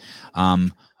season.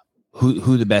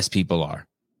 Who the best people are,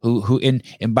 who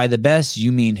and by the best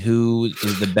you mean who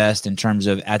is the best in terms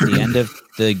of at the end of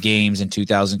the games in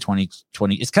 2020.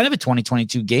 It's kind of a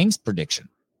 2022 games prediction.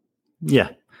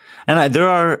 Yeah, and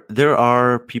there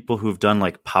are people who've done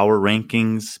like power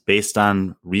rankings based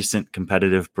on recent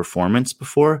competitive performance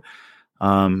before,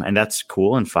 and that's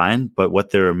cool and fine. But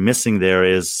what they're missing there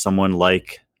is someone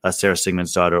like a Sarah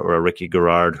Sigmundsdottir or a Ricky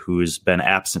Garrard who's been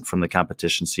absent from the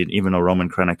competition scene, even a Roman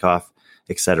Krenikov,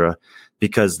 etc.,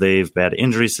 because they've had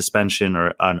injury, suspension,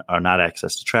 or not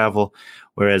access to travel.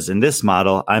 Whereas in this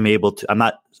model, I'm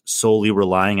not solely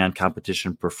relying on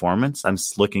competition performance. I'm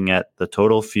looking at the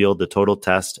total field, the total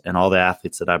test, and all the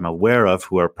athletes that I'm aware of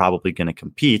who are probably going to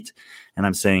compete. And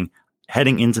I'm saying,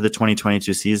 heading into the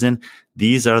 2022 season,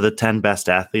 these are the 10 best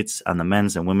athletes on the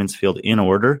men's and women's field in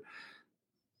order.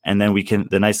 And then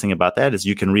the nice thing about that is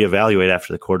you can reevaluate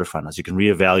after the quarterfinals. You can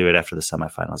reevaluate after the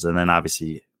semifinals. And then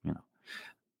obviously,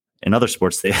 in other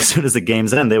sports, as soon as the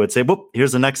game's end, they would say, whoop,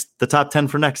 here's the top 10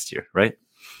 for next year, right?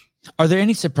 Are there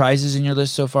any surprises in your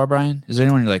list so far, Brian? Is there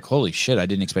anyone you're like, holy shit, I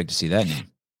didn't expect to see that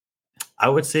name? I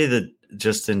would say that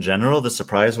just in general, the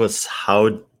surprise was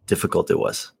how difficult it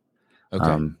was.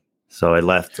 Okay. So I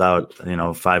left out,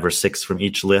 5 or 6 from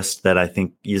each list that I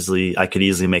think I could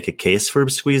easily make a case for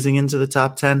squeezing into the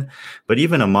top 10. But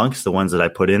even amongst the ones that I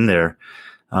put in there,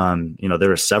 there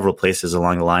were several places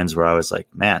along the lines where I was like,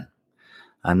 man,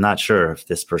 I'm not sure if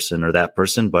this person or that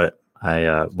person, but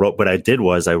I wrote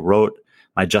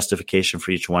my justification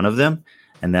for each one of them.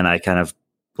 And then I kind of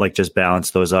like just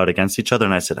balanced those out against each other.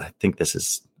 And I said, I think this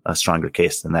is a stronger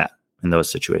case than that in those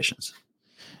situations.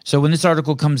 So when this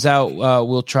article comes out,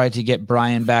 we'll try to get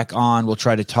Brian back on. We'll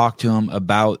try to talk to him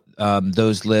about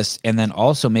those lists. And then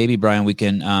also maybe, Brian, we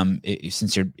can,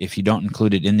 if you don't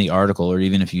include it in the article, or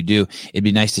even if you do, it'd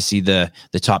be nice to see the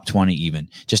top 20 even.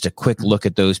 Just a quick look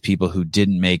at those people who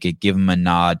didn't make it, give them a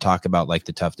nod, talk about like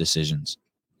the tough decisions.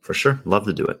 For sure. Love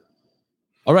to do it.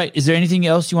 All right. Is there anything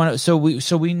else you want to,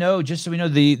 so we know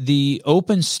the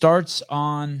open starts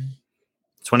on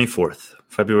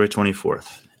February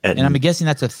 24th. And I'm guessing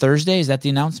that's a Thursday. Is that the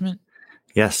announcement?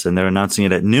 Yes, and they're announcing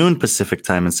it at noon Pacific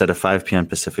time instead of 5 p.m.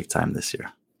 Pacific time this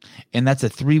year. And that's a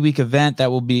 3-week event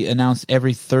that will be announced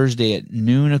every Thursday at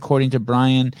noon, according to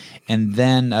Brian. And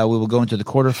then we will go into the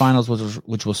quarterfinals,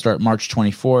 which will start March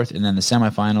 24th, and then the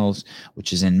semifinals,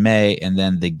 which is in May, and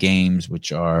then the games,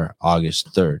 which are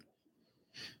August 3rd.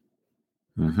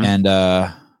 Mm-hmm.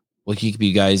 And we'll keep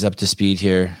you guys up to speed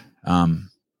here.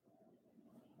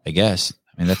 I guess.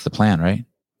 I mean, that's the plan, right?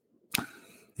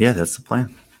 Yeah, that's the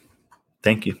plan.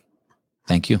 Thank you.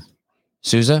 Thank you.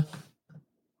 Souza?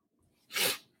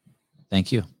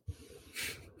 Thank you.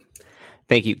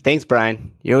 Thank you. Thanks,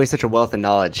 Brian. You're always such a wealth of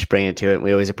knowledge bringing to it.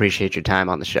 We always appreciate your time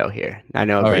on the show here. I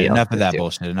know. All right, enough of that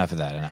bullshit. Enough of that.